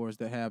dinosaurs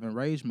that have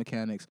enraged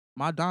mechanics,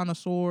 my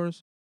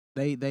dinosaurs,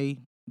 they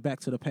back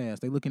to the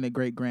past. They looking at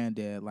great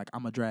granddad like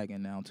I'm a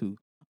dragon now too.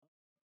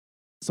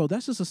 So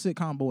that's just a sick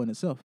combo in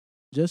itself.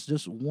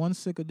 Just one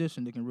sick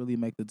addition that can really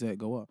make the deck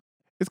go up.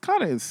 It's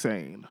kind of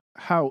insane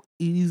how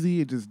easy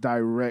and just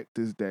direct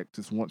this deck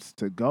just wants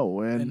to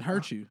go and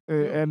hurt you.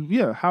 And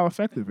yeah, how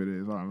effective it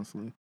is,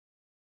 honestly.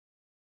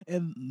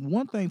 And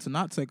one thing to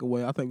not take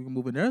away, I think we can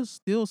move in. There's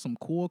still some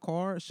cool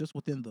cards just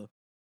within the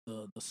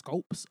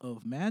scopes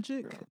of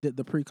Magic that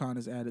the Precon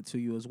has added to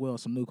you as well.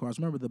 Some new cards.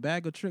 Remember the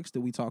Bag of Tricks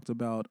that we talked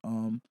about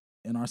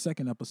in our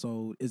second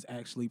episode is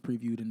actually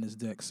previewed in this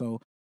deck. So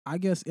I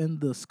guess in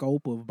the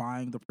scope of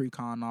buying the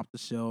Precon off the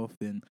shelf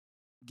and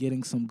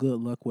getting some good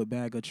luck with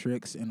Bag of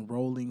Tricks and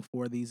rolling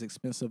for these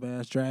expensive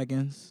ass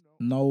dragons,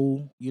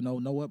 no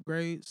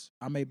upgrades,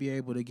 I may be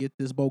able to get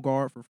this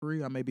Bogard for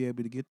free. I may be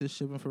able to get this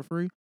Shivan for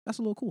free. That's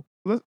a little cool.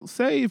 Let's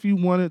say if you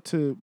wanted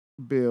to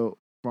build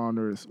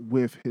Vrondiss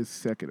with his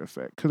second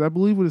effect, because I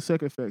believe with his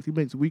second effect, he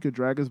makes weaker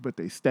dragons, but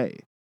they stay,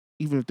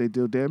 even if they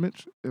deal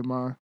damage.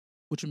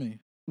 What you mean?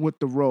 With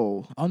the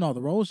roll? Oh no,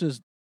 the roll's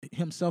just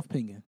himself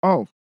pinging.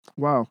 Oh,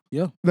 wow.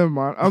 Yeah. Never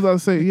mind. I was about to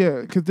say,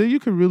 yeah, because then you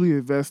can really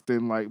invest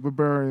in like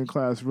Barbarian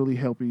class really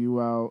helping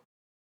you out.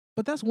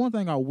 But that's one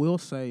thing I will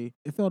say.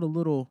 It felt a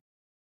little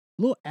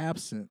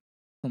absent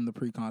from the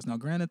Precons. Now,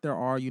 granted, there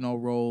are,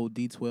 roll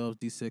D12s,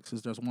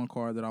 D6s. There's one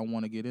card that I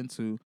want to get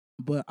into.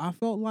 but I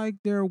felt like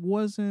there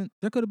could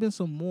have been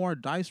some more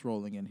dice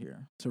rolling in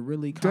here to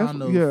really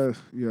kind of, yeah.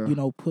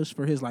 push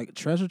for his, like,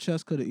 treasure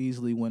chest could have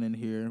easily went in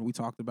here. We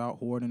talked about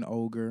Horde and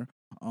Ogre.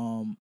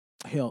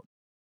 Hell,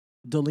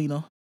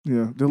 Delina.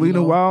 Yeah,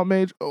 Delina Wild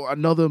Mage,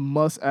 another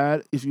must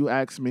add if you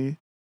ask me.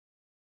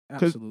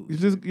 Because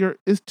Absolutely.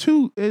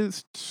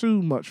 it's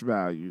too much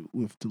value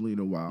with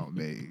Delina Wild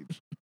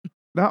Mage.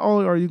 Not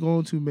only are you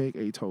going to make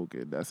a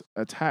token that's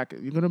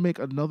attacking, you're going to make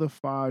another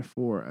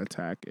 5/4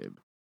 attacking.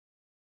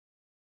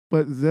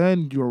 But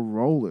then you're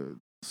rolling.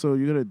 So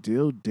you're going to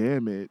deal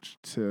damage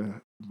to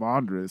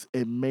Vrondiss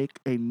and make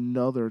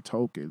another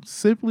token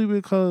simply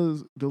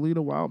because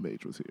Delina Wild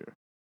Mage was here.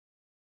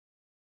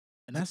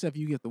 And that's if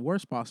you get the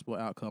worst possible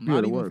outcome. Yeah,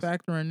 Not the even worst.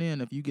 factoring in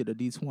if you get a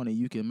D20,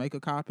 you can make a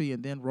copy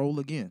and then roll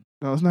again.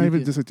 No, it's not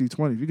even just a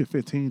D20. You get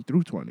 15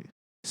 through 20.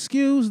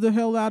 Excuse the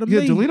hell out of Yeah,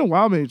 me. Delina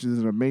Wild Mage is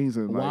an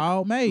amazing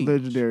Wild Mage.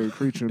 legendary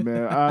creature,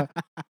 man.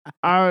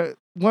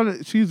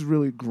 She's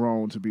really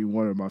grown to be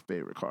one of my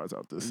favorite cards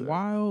out this set.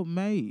 Wild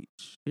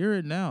Mage. Hear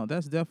it now.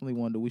 That's definitely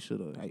one that we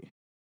should have. Hey.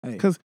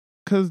 Because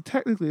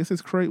technically it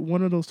says create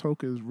one of those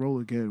tokens, roll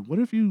again. What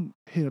if you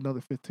hit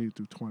another 15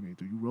 through 20?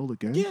 Do you roll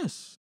again?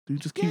 Yes. Do you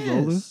just keep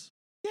rolling?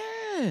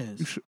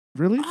 Yes.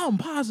 Really? I'm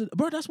positive.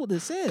 Bro, that's what it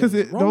says. Because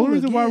the only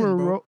reason why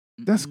we're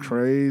that's Mm-mm.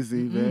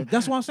 crazy, Mm-mm. man.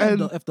 That's why I'm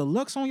saying if the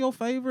luck's on your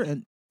favor,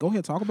 and go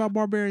ahead, talk about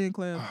Barbarian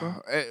class,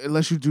 bro.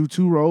 Unless you do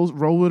 2 rolls,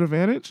 roll with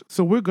advantage.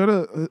 So we're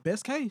gonna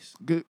best case.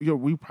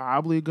 We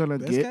probably gonna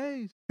best get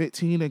case.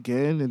 15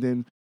 again, and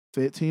then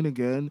 15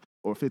 again,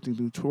 or 15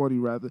 through 20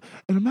 rather.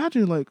 And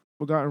imagine like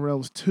Forgotten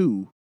Realms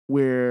 2,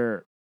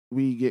 where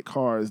we get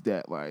cards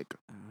that like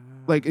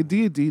in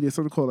D&D, there's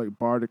something called like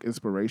Bardic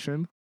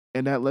Inspiration,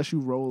 and that lets you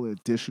roll an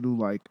additional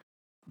like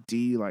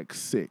D like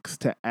 6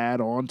 to add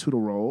on to the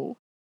roll.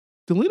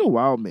 Delina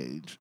Wild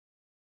Mage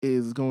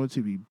is going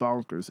to be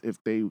bonkers if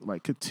they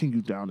like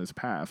continue down this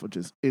path of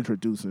just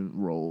introducing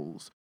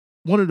rolls.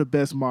 One of the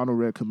best mono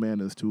red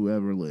commanders to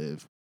ever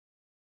live,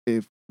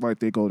 if like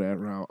they go that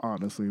route.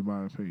 Honestly, in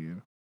my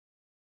opinion,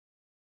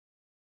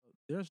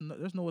 there's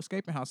no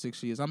escaping how sick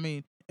she is. I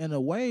mean, in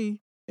a way,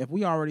 if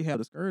we already had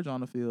a Scourge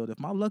on the field, if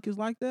my luck is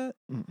like that,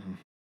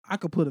 I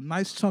could put a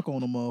nice chunk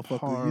on the motherfucker.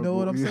 Horrible, you know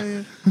what I'm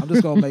saying? I'm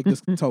just gonna make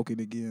this token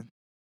again.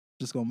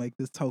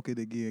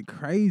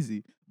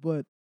 Crazy.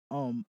 But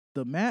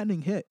the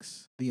Maddening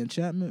Hex, the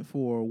enchantment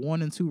for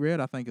 1 and 2 red,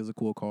 I think is a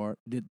cool card.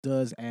 It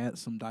does add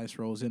some dice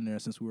rolls in there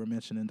since we were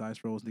mentioning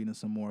dice rolls needing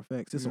some more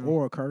effects. It's an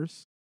aura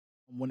curse.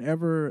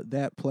 Whenever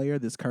that player,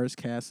 this curse,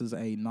 casts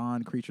a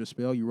non-creature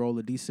spell, you roll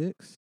a d6.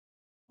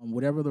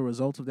 Whatever the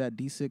result of that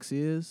d6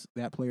 is,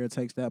 that player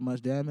takes that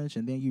much damage,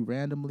 and then you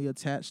randomly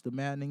attach the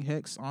Maddening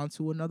Hex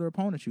onto another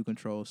opponent you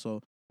control.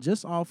 So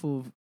just off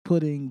of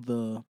putting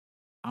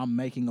I'm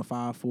making a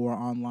 5/4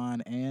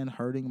 online and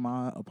hurting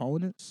my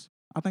opponents,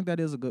 I think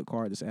that is a good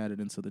card that's added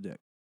into the deck.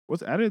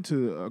 What's added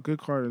to a good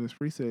card in this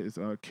preset is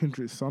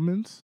Kindred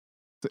Summons.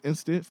 It's an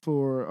instant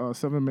for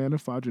 7 mana,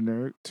 5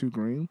 generic, 2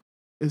 green.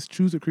 It's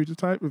choose a creature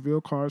type,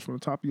 reveal cards from the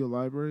top of your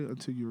library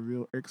until you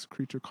reveal X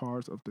creature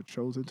cards of the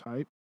chosen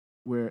type,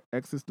 where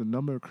X is the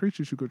number of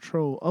creatures you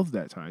control of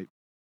that type.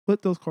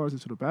 Put those cards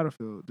into the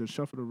battlefield, then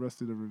shuffle the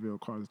rest of the revealed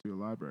cards into your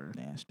library.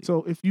 Nasty.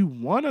 So if you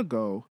want to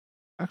go,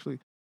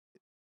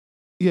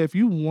 if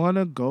you want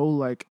to go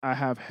like I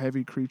have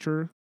heavy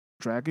creature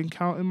dragon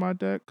count in my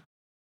deck,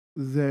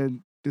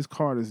 then this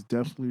card is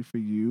definitely for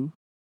you,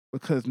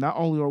 because not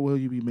only will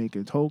you be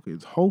making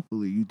tokens,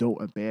 hopefully you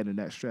don't abandon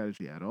that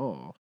strategy at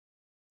all.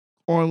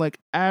 On like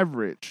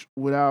average,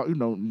 without,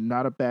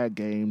 not a bad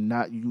game,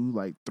 not you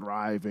like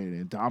thriving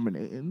and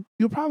dominating,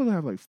 you'll probably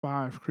have like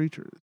 5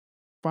 creatures,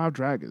 5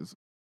 dragons,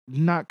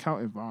 not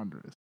counting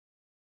Vrondiss.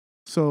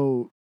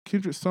 So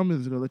Kindred Summon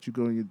is going to let you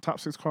go in your top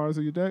 6 cards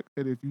of your deck,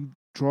 and if you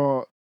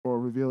draw or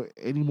reveal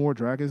any more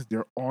dragons,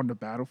 they're on the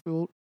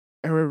battlefield,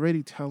 and we're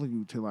already telling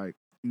you to like,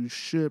 you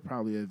should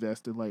probably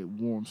invest in like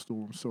Warm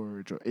Storm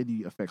Surge or any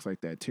effects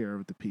like that, Terror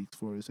of the Peaks,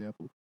 for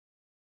example.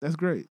 That's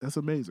great. That's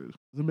amazing. It's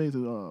an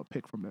amazing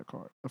pick from that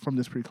card, from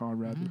this pre-con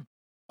rather.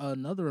 Mm-hmm.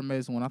 Another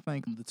amazing one, I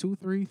think, the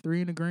 2/3,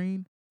 3 in the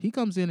green. He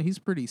comes in and he's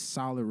pretty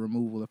solid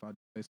removal, if I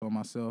say so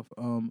myself.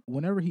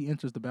 Whenever he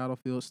enters the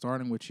battlefield,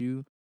 starting with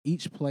you,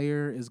 each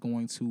player is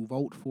going to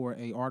vote for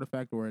a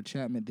artifact or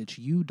enchantment that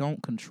you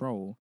don't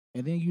control,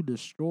 and then you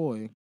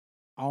destroy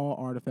all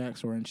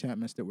artifacts or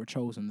enchantments that were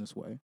chosen this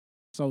way.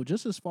 So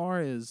just as far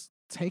as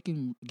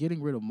getting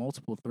rid of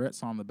multiple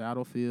threats on the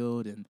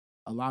battlefield and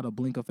a lot of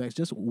blink effects,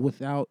 just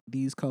without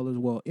these colors,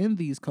 in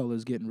these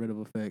colors, getting rid of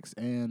effects,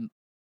 and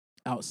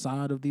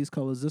outside of these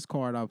colors, this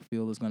card I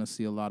feel is going to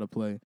see a lot of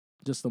play,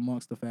 just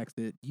amongst the facts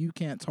that you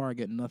can't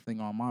target nothing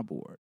on my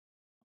board.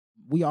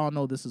 We all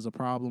know this is a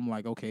problem.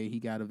 Like, okay, he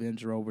got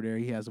Avenger over there,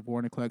 he has a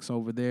Vrondiss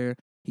over there,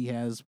 he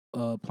has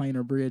a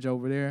Planar Bridge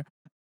over there.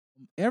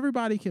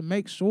 Everybody can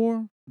make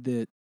sure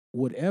that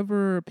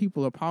whatever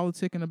people are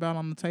politicking about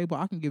on the table,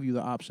 I can give you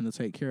the option to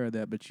take care of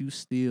that, but you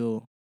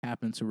still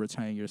happen to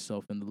retain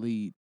yourself in the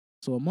lead.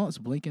 So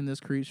amongst blinking this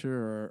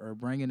creature or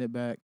bringing it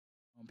back,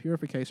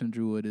 Purification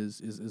Druid is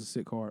a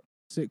sick card.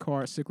 sick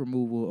card, sick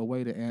removal, a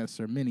way to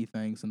answer many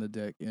things in the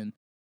deck. And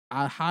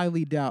I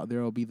highly doubt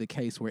there will be the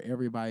case where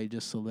everybody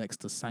just selects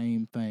the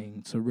same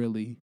thing to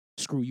really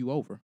screw you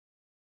over.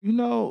 You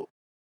know,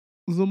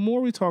 the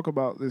more we talk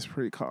about this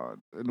Precon,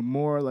 and the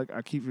more like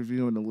I keep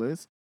reviewing the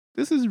list,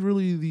 this is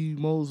really the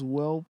most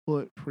well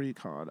put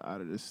Precon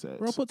out of this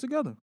set. Well put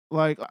together.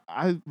 Like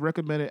I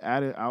recommended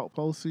added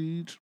Outpost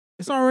Siege.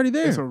 It's already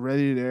there. It's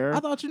already there.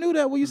 I thought you knew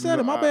that when you said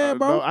it. My bad,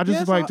 bro. No, I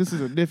just this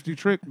is a nifty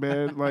trick,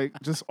 man. Like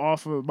just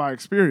off of my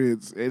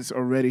experience, it's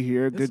already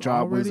here. Good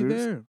job, already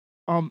Wizards.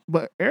 there.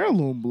 But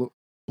Heirloom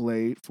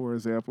Blade, for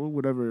example,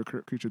 whenever a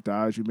creature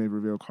dies, you may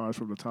reveal cards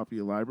from the top of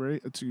your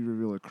library until you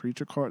reveal a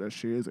creature card that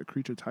shares a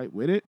creature type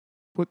with it.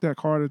 Put that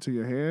card into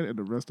your hand and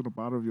the rest of the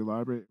bottom of your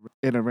library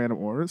in a random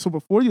order. So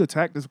before you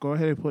attack, just go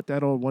ahead and put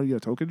that on one of your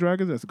token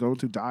dragons that's going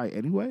to die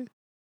anyway.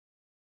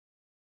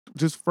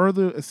 Just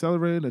further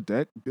accelerating the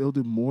deck,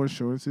 building more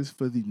assurances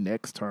for the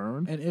next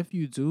turn. And if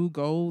you do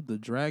go the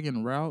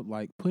dragon route,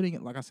 like putting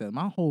it, like I said,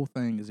 my whole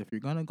thing is if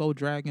you're gonna go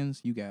dragons,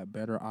 you got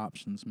better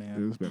options,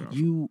 man.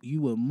 You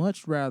would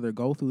much rather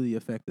go through the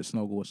effect that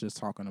Shoguh was just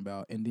talking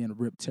about, and then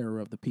rip Terror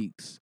of the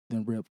Peaks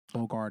than rip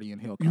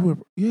Bogardian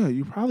Hellcat.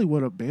 You probably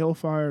would have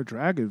Balefire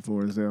Dragon,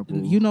 for example.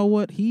 You know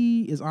what?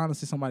 He is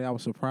honestly somebody I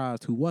was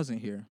surprised who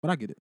wasn't here, but I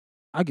get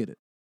it.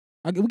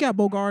 We got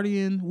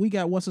Bogardian. We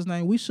got what's his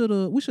name. We should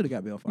have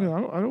got Balefire.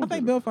 Yeah, I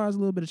think Balefire's a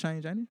little bit of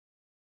change, ain't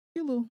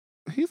he?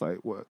 He's like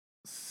what?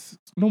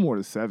 No more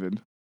than 7.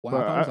 Wow, I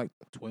thought it was like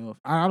 12.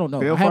 I don't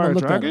know. Balefire I haven't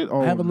looked Dragon? at it.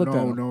 I haven't looked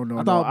at it. No.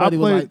 I thought Buddy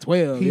was like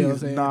 12. He's you know what I'm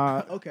saying?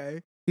 not.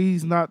 Okay.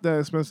 He's not that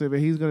expensive,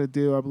 and he's gonna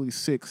deal, I believe,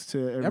 6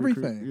 to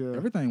everything. Yeah.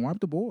 Everything. Wipe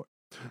the board.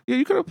 Yeah,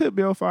 you could have put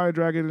Balefire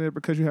Dragon in there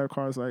because you have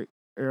cards like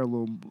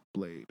Heirloom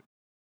Blade.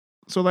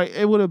 So like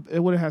it would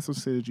have had some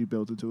synergy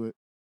built into it.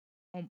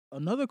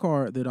 Another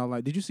card that I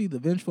like. Did you see the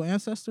Vengeful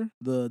Ancestor?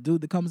 The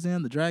dude that comes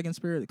in, the dragon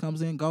spirit that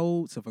comes in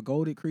gold. So if a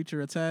golded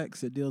creature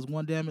attacks, it deals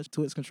 1 damage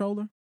to its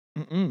controller.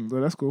 Well,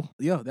 that's cool.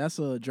 Yeah, that's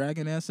a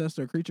dragon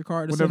ancestor creature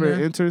card. Whenever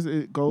it enters,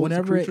 it goes.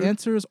 Whenever it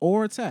enters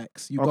or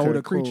attacks, you gold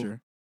a creature. Cool.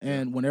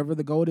 And whenever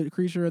the golded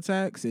creature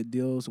attacks, it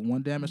deals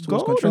 1 damage to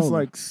gold its controller. Is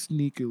like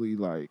sneakily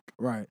like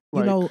right.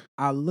 You know,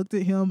 I looked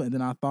at him and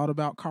then I thought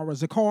about Kara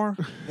Zakar,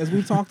 as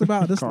we talked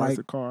about. This like,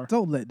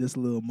 don't let this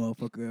little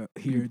motherfucker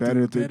here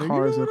better do than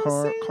Kara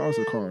Zakar. Kara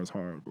Zakar is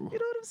horrible. You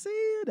know what I'm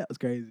saying? That was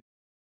crazy.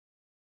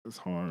 It's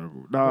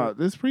horrible. Nah,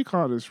 this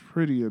Precon is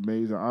pretty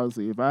amazing.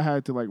 Honestly, if I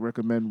had to like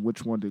recommend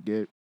which one to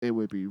get, it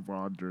would be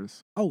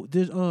Vrondiss. Oh,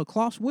 there's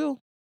Klaus Will.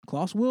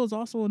 Klaus Will is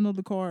also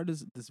another card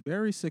that's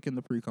very sick in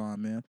the Precon,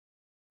 man.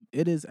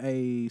 It is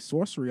a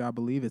sorcery, I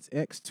believe. It's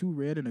X, 2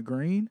 red and a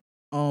green.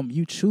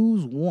 You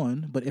choose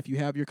one, but if you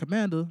have your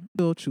commander,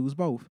 you'll choose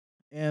both.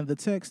 And the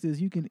text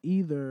is you can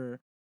either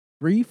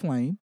breathe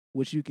flame,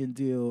 which you can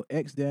deal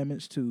X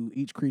damage to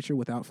each creature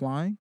without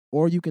flying,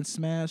 or you can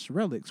smash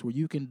relics, where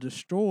you can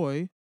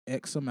destroy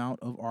X amount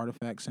of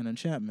artifacts and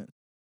enchantments.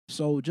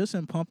 So just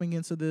in pumping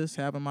into this,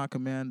 having my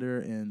commander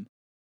and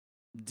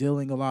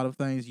dealing a lot of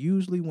things,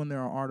 usually when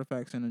there are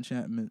artifacts and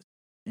enchantments,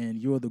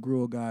 and you're the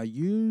Gruul guy,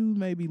 you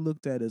may be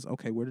looked at as,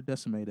 okay, where the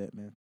Decimate at,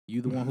 man?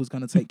 You the one who's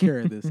going to take care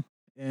of this.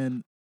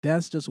 And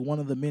that's just one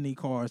of the many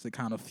cards that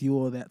kind of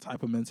fuel that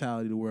type of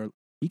mentality to where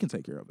he can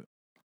take care of it.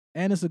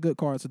 And it's a good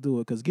card to do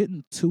it, because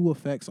getting 2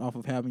 effects off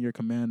of having your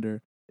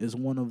commander is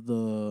one of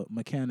the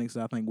mechanics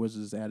that I think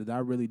Wizards added that I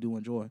really do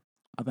enjoy.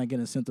 I think it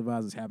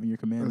incentivizes having your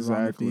commanders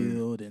on the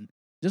field and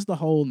just the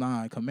whole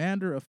 9.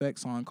 Commander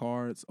effects on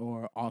cards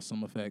are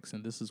awesome effects,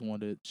 and this is one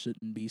that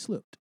shouldn't be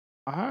slipped.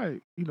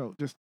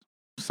 Just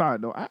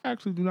side note, I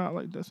actually do not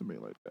like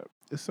Decimate like that.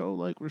 It's so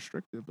like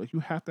restrictive. Like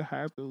you have to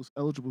have those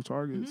eligible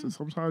targets, and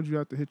sometimes you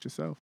have to hit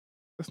yourself.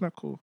 That's not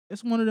cool.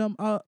 It's one of them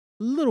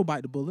little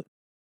bite the bullet.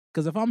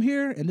 Because if I'm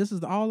here and this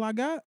is all I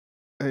got,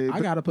 I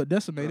gotta put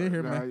Decimate in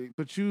here, man.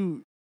 But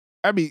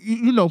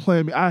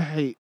playing me, I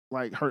hate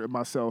like hurting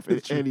myself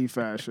in any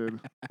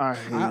fashion. I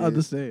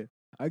understand.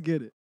 I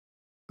get it.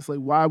 It's like,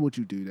 why would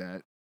you do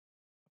that?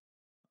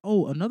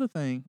 Oh, another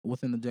thing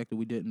within the deck that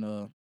we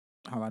didn't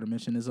highlight or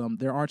mention is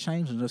there are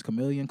changelings. There's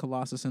Chameleon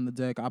Colossus in the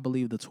deck. I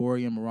believe the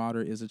Taurian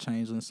Marauder is a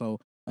changeling. So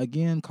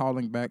again,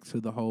 calling back to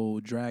the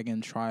whole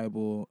dragon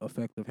tribal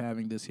effect of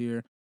having this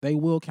here, they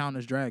will count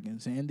as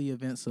dragons. And in the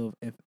events of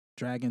if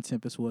Dragon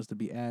Tempest was to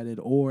be added,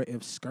 or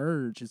if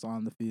Scourge is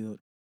on the field,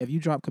 if you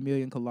drop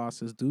Chameleon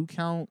Colossus, do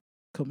count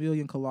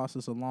Chameleon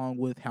Colossus along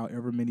with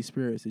however many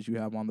spirits that you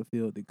have on the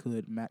field that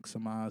could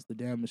maximize the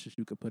damage that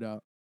you could put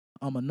out.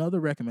 Another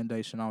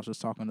recommendation, I was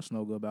just talking to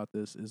Shoguh about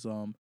this, is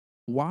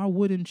why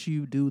wouldn't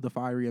you do the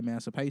Fiery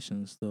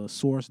Emancipations? The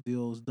source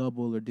deals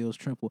double or deals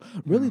triple.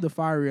 Really, the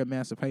Fiery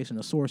Emancipation,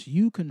 the source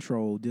you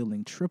control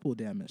dealing triple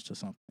damage to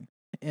something.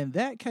 In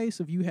that case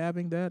of you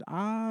having that,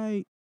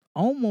 I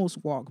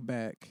almost walk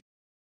back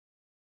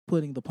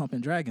putting the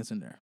Pumping Dragons in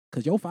there.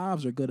 Because your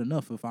 5s are good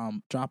enough if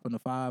I'm dropping a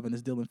 5 and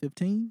it's dealing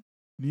 15.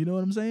 You know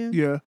what I'm saying?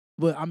 Yeah.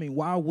 But, I mean,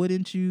 why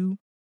wouldn't you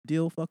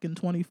deal fucking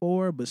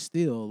 24? But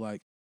still,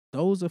 like,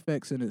 those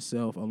effects in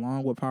itself,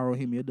 along with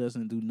Pyrohemia,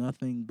 doesn't do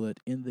nothing but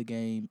in the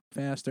game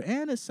faster,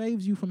 and it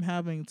saves you from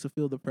having to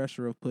feel the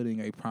pressure of putting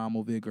a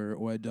Primal Vigor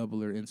or a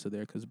Doubler into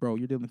there. Because, bro,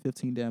 you're dealing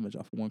 15 damage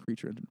off of one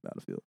creature into the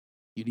battlefield.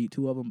 You need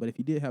 2 of them, but if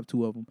you did have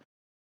 2 of them,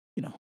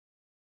 you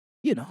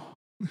know.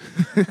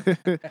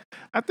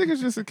 I think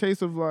it's just a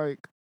case of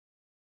like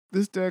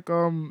this deck.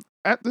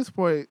 At this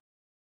point,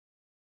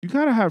 you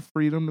gotta have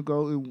freedom to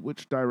go in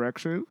which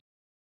direction.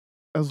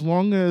 As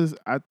long as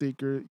I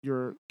think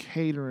you're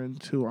catering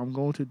to, I'm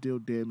going to deal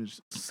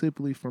damage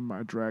simply from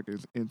my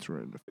dragons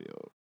entering the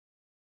field.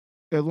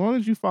 As long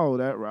as you follow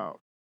that route,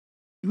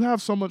 you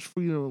have so much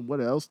freedom in what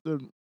else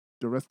the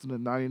rest of the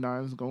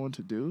 99 is going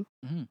to do.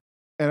 Mm-hmm.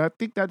 And I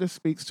think that just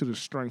speaks to the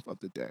strength of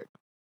the deck.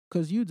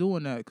 Because you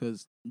doing that,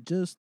 because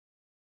just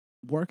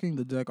working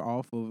the deck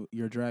off of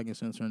your dragon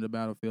sensor in the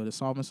battlefield is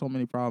solving so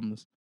many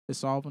problems. It's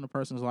solving a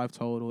person's life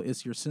total.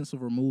 It's your sense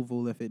of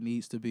removal if it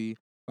needs to be.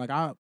 Like,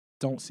 I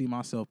don't see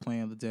myself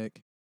playing the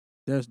deck.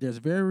 There's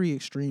very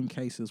extreme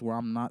cases where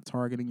I'm not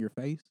targeting your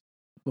face.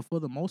 But for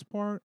the most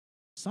part,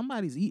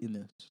 somebody's eating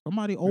this.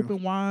 Somebody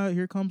open wide,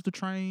 here comes the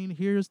train,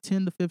 here's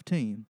 10 to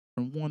 15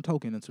 from one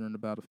token entering the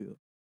battlefield.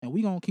 And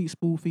we gonna keep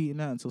spool feeding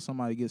that until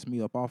somebody gets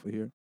me up off of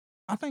here.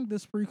 I think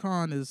this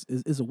Precon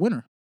is a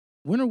winner.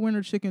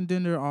 Winner, chicken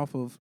dinner off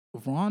of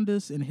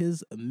Vrondiss and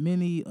his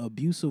many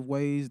abusive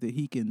ways that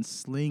he can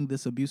sling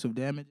this abusive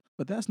damage.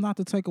 But that's not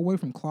to take away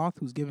from Cloth,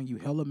 who's giving you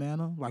hella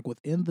mana. Like,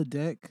 within the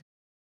deck,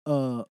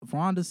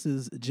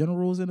 Vrondiss's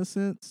generals, in a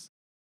sense.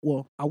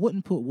 Well, I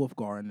wouldn't put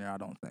Wolfgar in there, I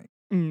don't think.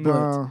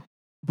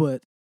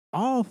 But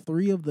all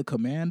 3 of the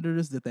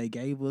commanders that they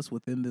gave us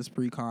within this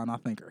Precon, I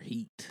think, are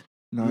heat.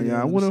 No,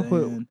 I wouldn't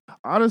put.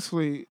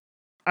 Honestly,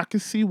 I can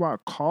see why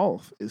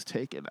Kolth is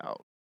taken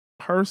out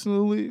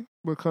personally,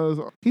 because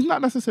he's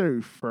not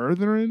necessarily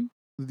furthering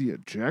the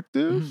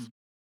objectives,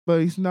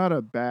 but he's not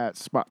a bad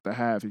spot to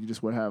have. You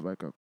just would have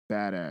like a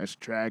badass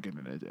dragon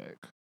in a deck,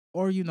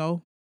 or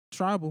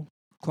tribal.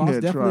 Cloth's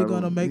definitely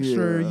gonna make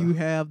sure you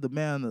have the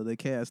mana to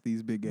cast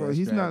these big ass.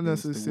 He's not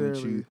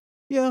necessarily.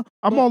 Yeah,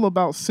 I'm all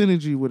about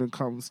synergy when it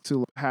comes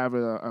to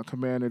having a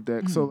commander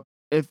deck. So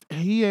if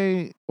he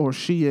ain't or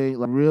she ain't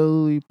like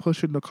really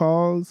pushing the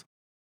cause,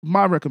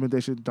 my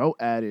recommendation, don't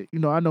add it.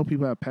 I know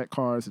people have pet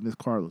cards and this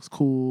card looks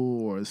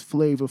cool or it's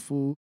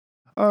flavorful.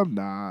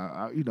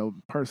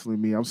 Personally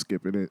me, I'm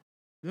skipping it.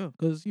 Yeah,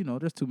 because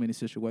there's too many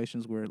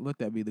situations where let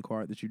that be the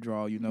card that you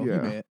draw. You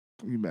mad.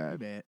 You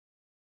mad.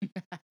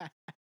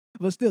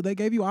 But still, they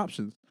gave you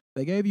options.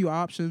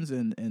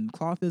 And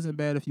Cloth isn't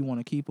bad if you want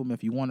to keep them,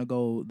 if you want to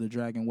go the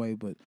dragon way.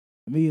 But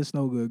me and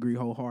Shoguh agree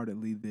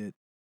wholeheartedly that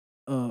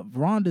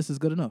Vrondiss is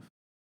good enough.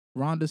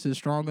 Vrondiss is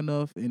strong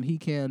enough, and he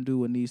can do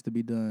what needs to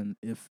be done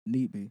if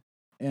need be.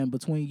 And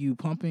between you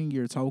pumping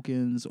your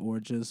tokens or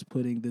just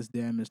putting this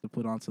damage to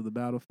put onto the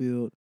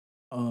battlefield,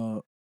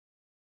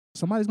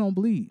 somebody's going to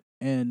bleed.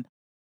 And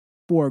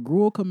for a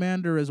Gruul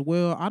commander as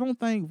well, I don't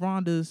think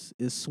Vrondiss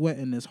is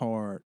sweating as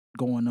hard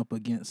going up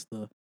against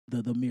the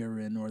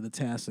Mirren or the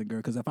Tassinger.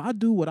 Because if I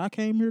do what I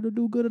came here to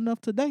do good enough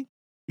today,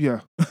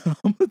 I'm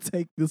going to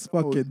take this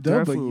fucking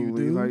W,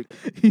 dude. Like,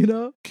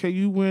 can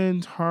you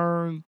win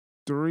turn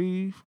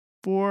 3,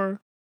 4?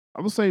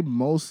 I would say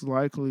most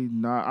likely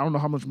not. I don't know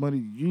how much money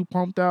you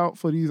pumped out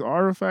for these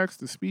artifacts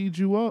to speed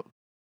you up,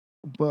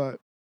 but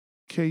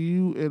can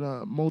you, in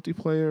a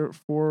multiplayer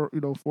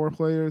 4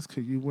 players,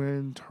 can you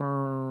win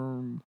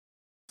turn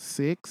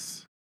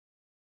 6,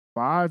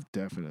 5?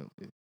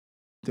 Definitely.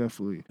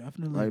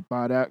 Like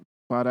by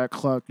that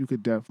clock, you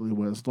could definitely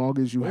win as long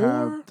as you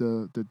have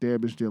the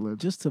damage dealing.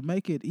 Just to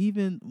make it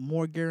even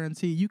more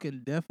guaranteed, you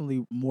can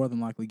definitely more than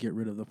likely get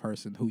rid of the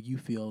person who you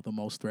feel the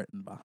most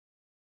threatened by.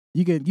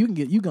 You're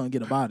gonna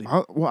get a body.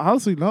 Well,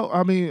 honestly, no.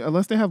 I mean,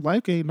 unless they have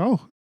life gain, no.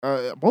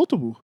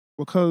 Multiple,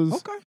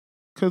 because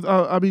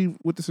I mean,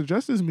 with the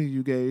suggestions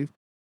you gave,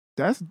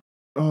 that's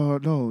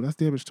that's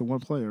damage to one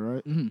player,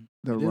 right? Mm-hmm.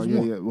 Never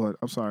mind. Yeah. What?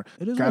 I'm sorry.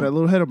 Got a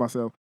little ahead of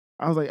myself.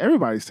 I was like,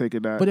 everybody's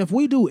taking that. But if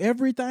we do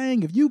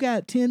everything, if you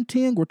got 10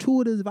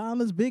 gratuitous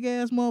violence, big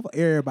ass motherfucker,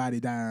 everybody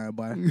dying,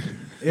 boy.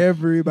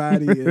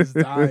 Everybody is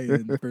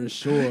dying for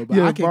sure. But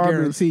I can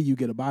guarantee you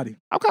get a body.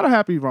 I'm kind of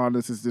happy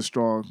Vrondiss is this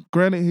strong.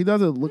 Granted, he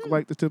doesn't look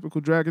like the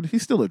typical dragon.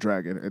 He's still a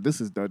dragon, and this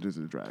is Dungeons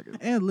and Dragons.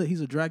 And look,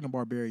 he's a dragon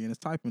barbarian. His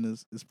typing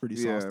is pretty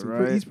sauce too.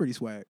 Right? He's pretty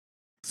swag.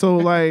 So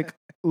like,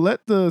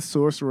 let the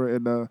sorcerer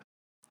and the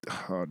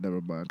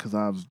never mind, because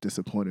I was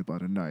disappointed by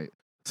the knight.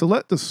 So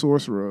let the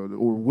sorcerer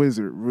or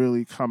wizard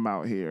really come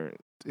out here.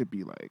 It'd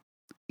be like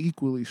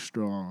equally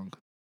strong.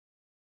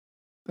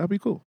 That'd be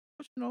cool.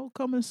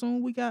 Coming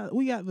soon. We got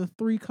the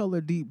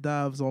 3-color deep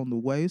dives on the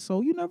way.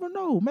 So you never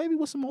know. Maybe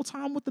with some more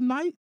time with the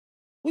knight,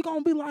 we're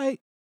gonna be like,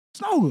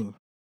 Shoguh,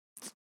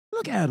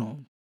 look at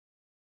him.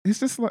 It's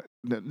just like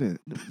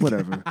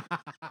whatever.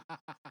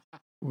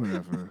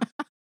 Whatever.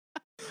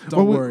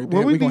 Don't worry,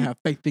 man. We're gonna have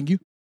faith in you.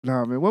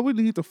 Nah, man. What we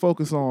need to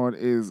focus on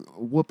is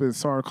whooping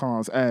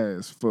Sarkon's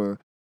ass for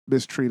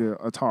mistreated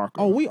a Tarka.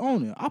 Oh, we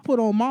own it. I put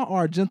on my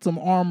Argentum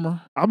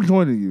armor. I'm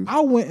joining you.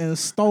 I went and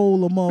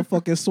stole a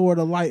motherfucking sword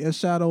of light and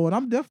shadow, and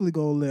I'm definitely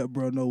gonna let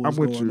bro know what's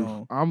I'm with going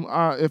you.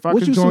 on. If I What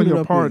can you join suited your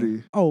up party,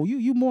 in? Oh,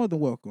 you more than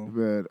welcome.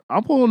 man,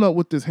 I'm pulling up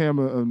with this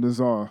hammer of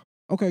Nazar.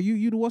 Okay,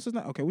 you the what's his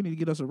name? Okay, we need to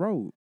get us a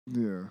road.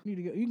 Yeah,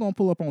 You gonna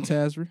pull up on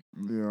Tazri,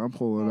 yeah, I'm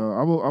pulling up.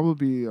 I will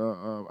be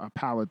a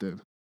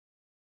paladin.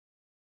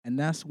 and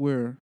that's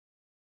where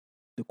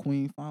the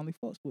queen finally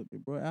fucks with me,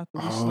 bro. After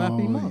we slap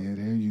him up. Yeah,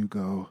 there you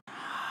go.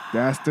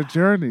 That's the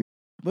journey.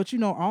 But you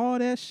know all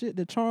that shit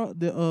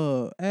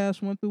that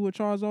Ash went through with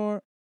Charizard.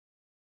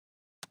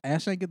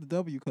 Ash ain't get the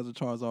W because of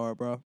Charizard,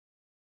 bro.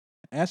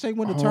 Ash ain't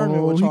win the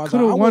tournament with Charizard. He could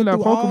have won that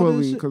Pokemon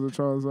League shit, because of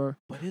Charizard.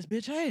 but his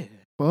bitch had.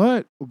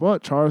 But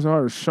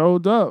Charizard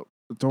showed up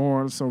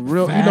during some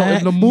real, Fact,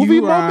 in the movie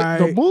you moment,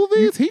 right. the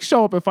movies, he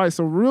show up and fight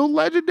some real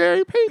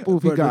legendary people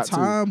if he But got the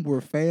time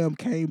where fam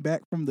came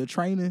back from the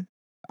training,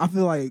 I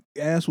feel like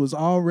Ash was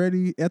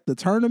already at the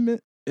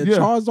tournament. And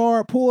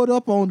Charizard pulled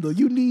up on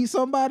you need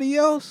somebody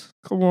else?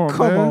 Come on,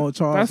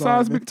 Charizard. That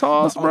seismic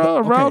toss, bro,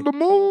 around the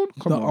moon?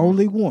 Come on.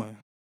 Only one.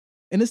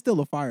 And it's still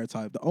a fire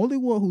type. The only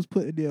one who's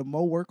putting in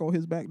more work on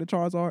his back than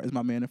Charizard is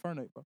my man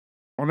Infernape, bro.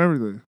 On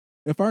everything.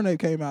 Infernape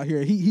came out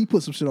here. He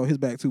put some shit on his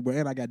back too, bro.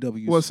 And I got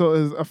W's. Well, so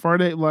is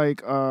Infernape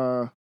like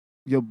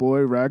your boy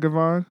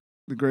Ragavan,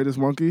 the greatest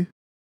monkey?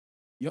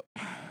 Yep.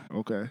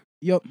 Okay.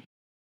 Yep.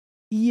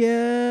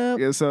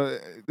 Yeah, so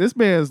this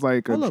man's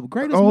like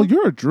greatest monkey?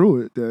 You're a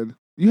druid then.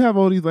 You have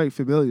all these like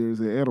familiars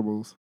and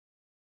animals.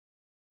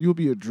 You'll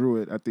be a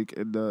druid, I think,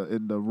 in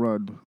the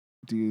run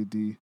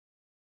D&D.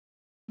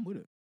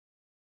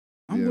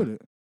 I'm with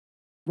it.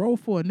 Roll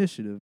for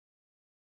initiative.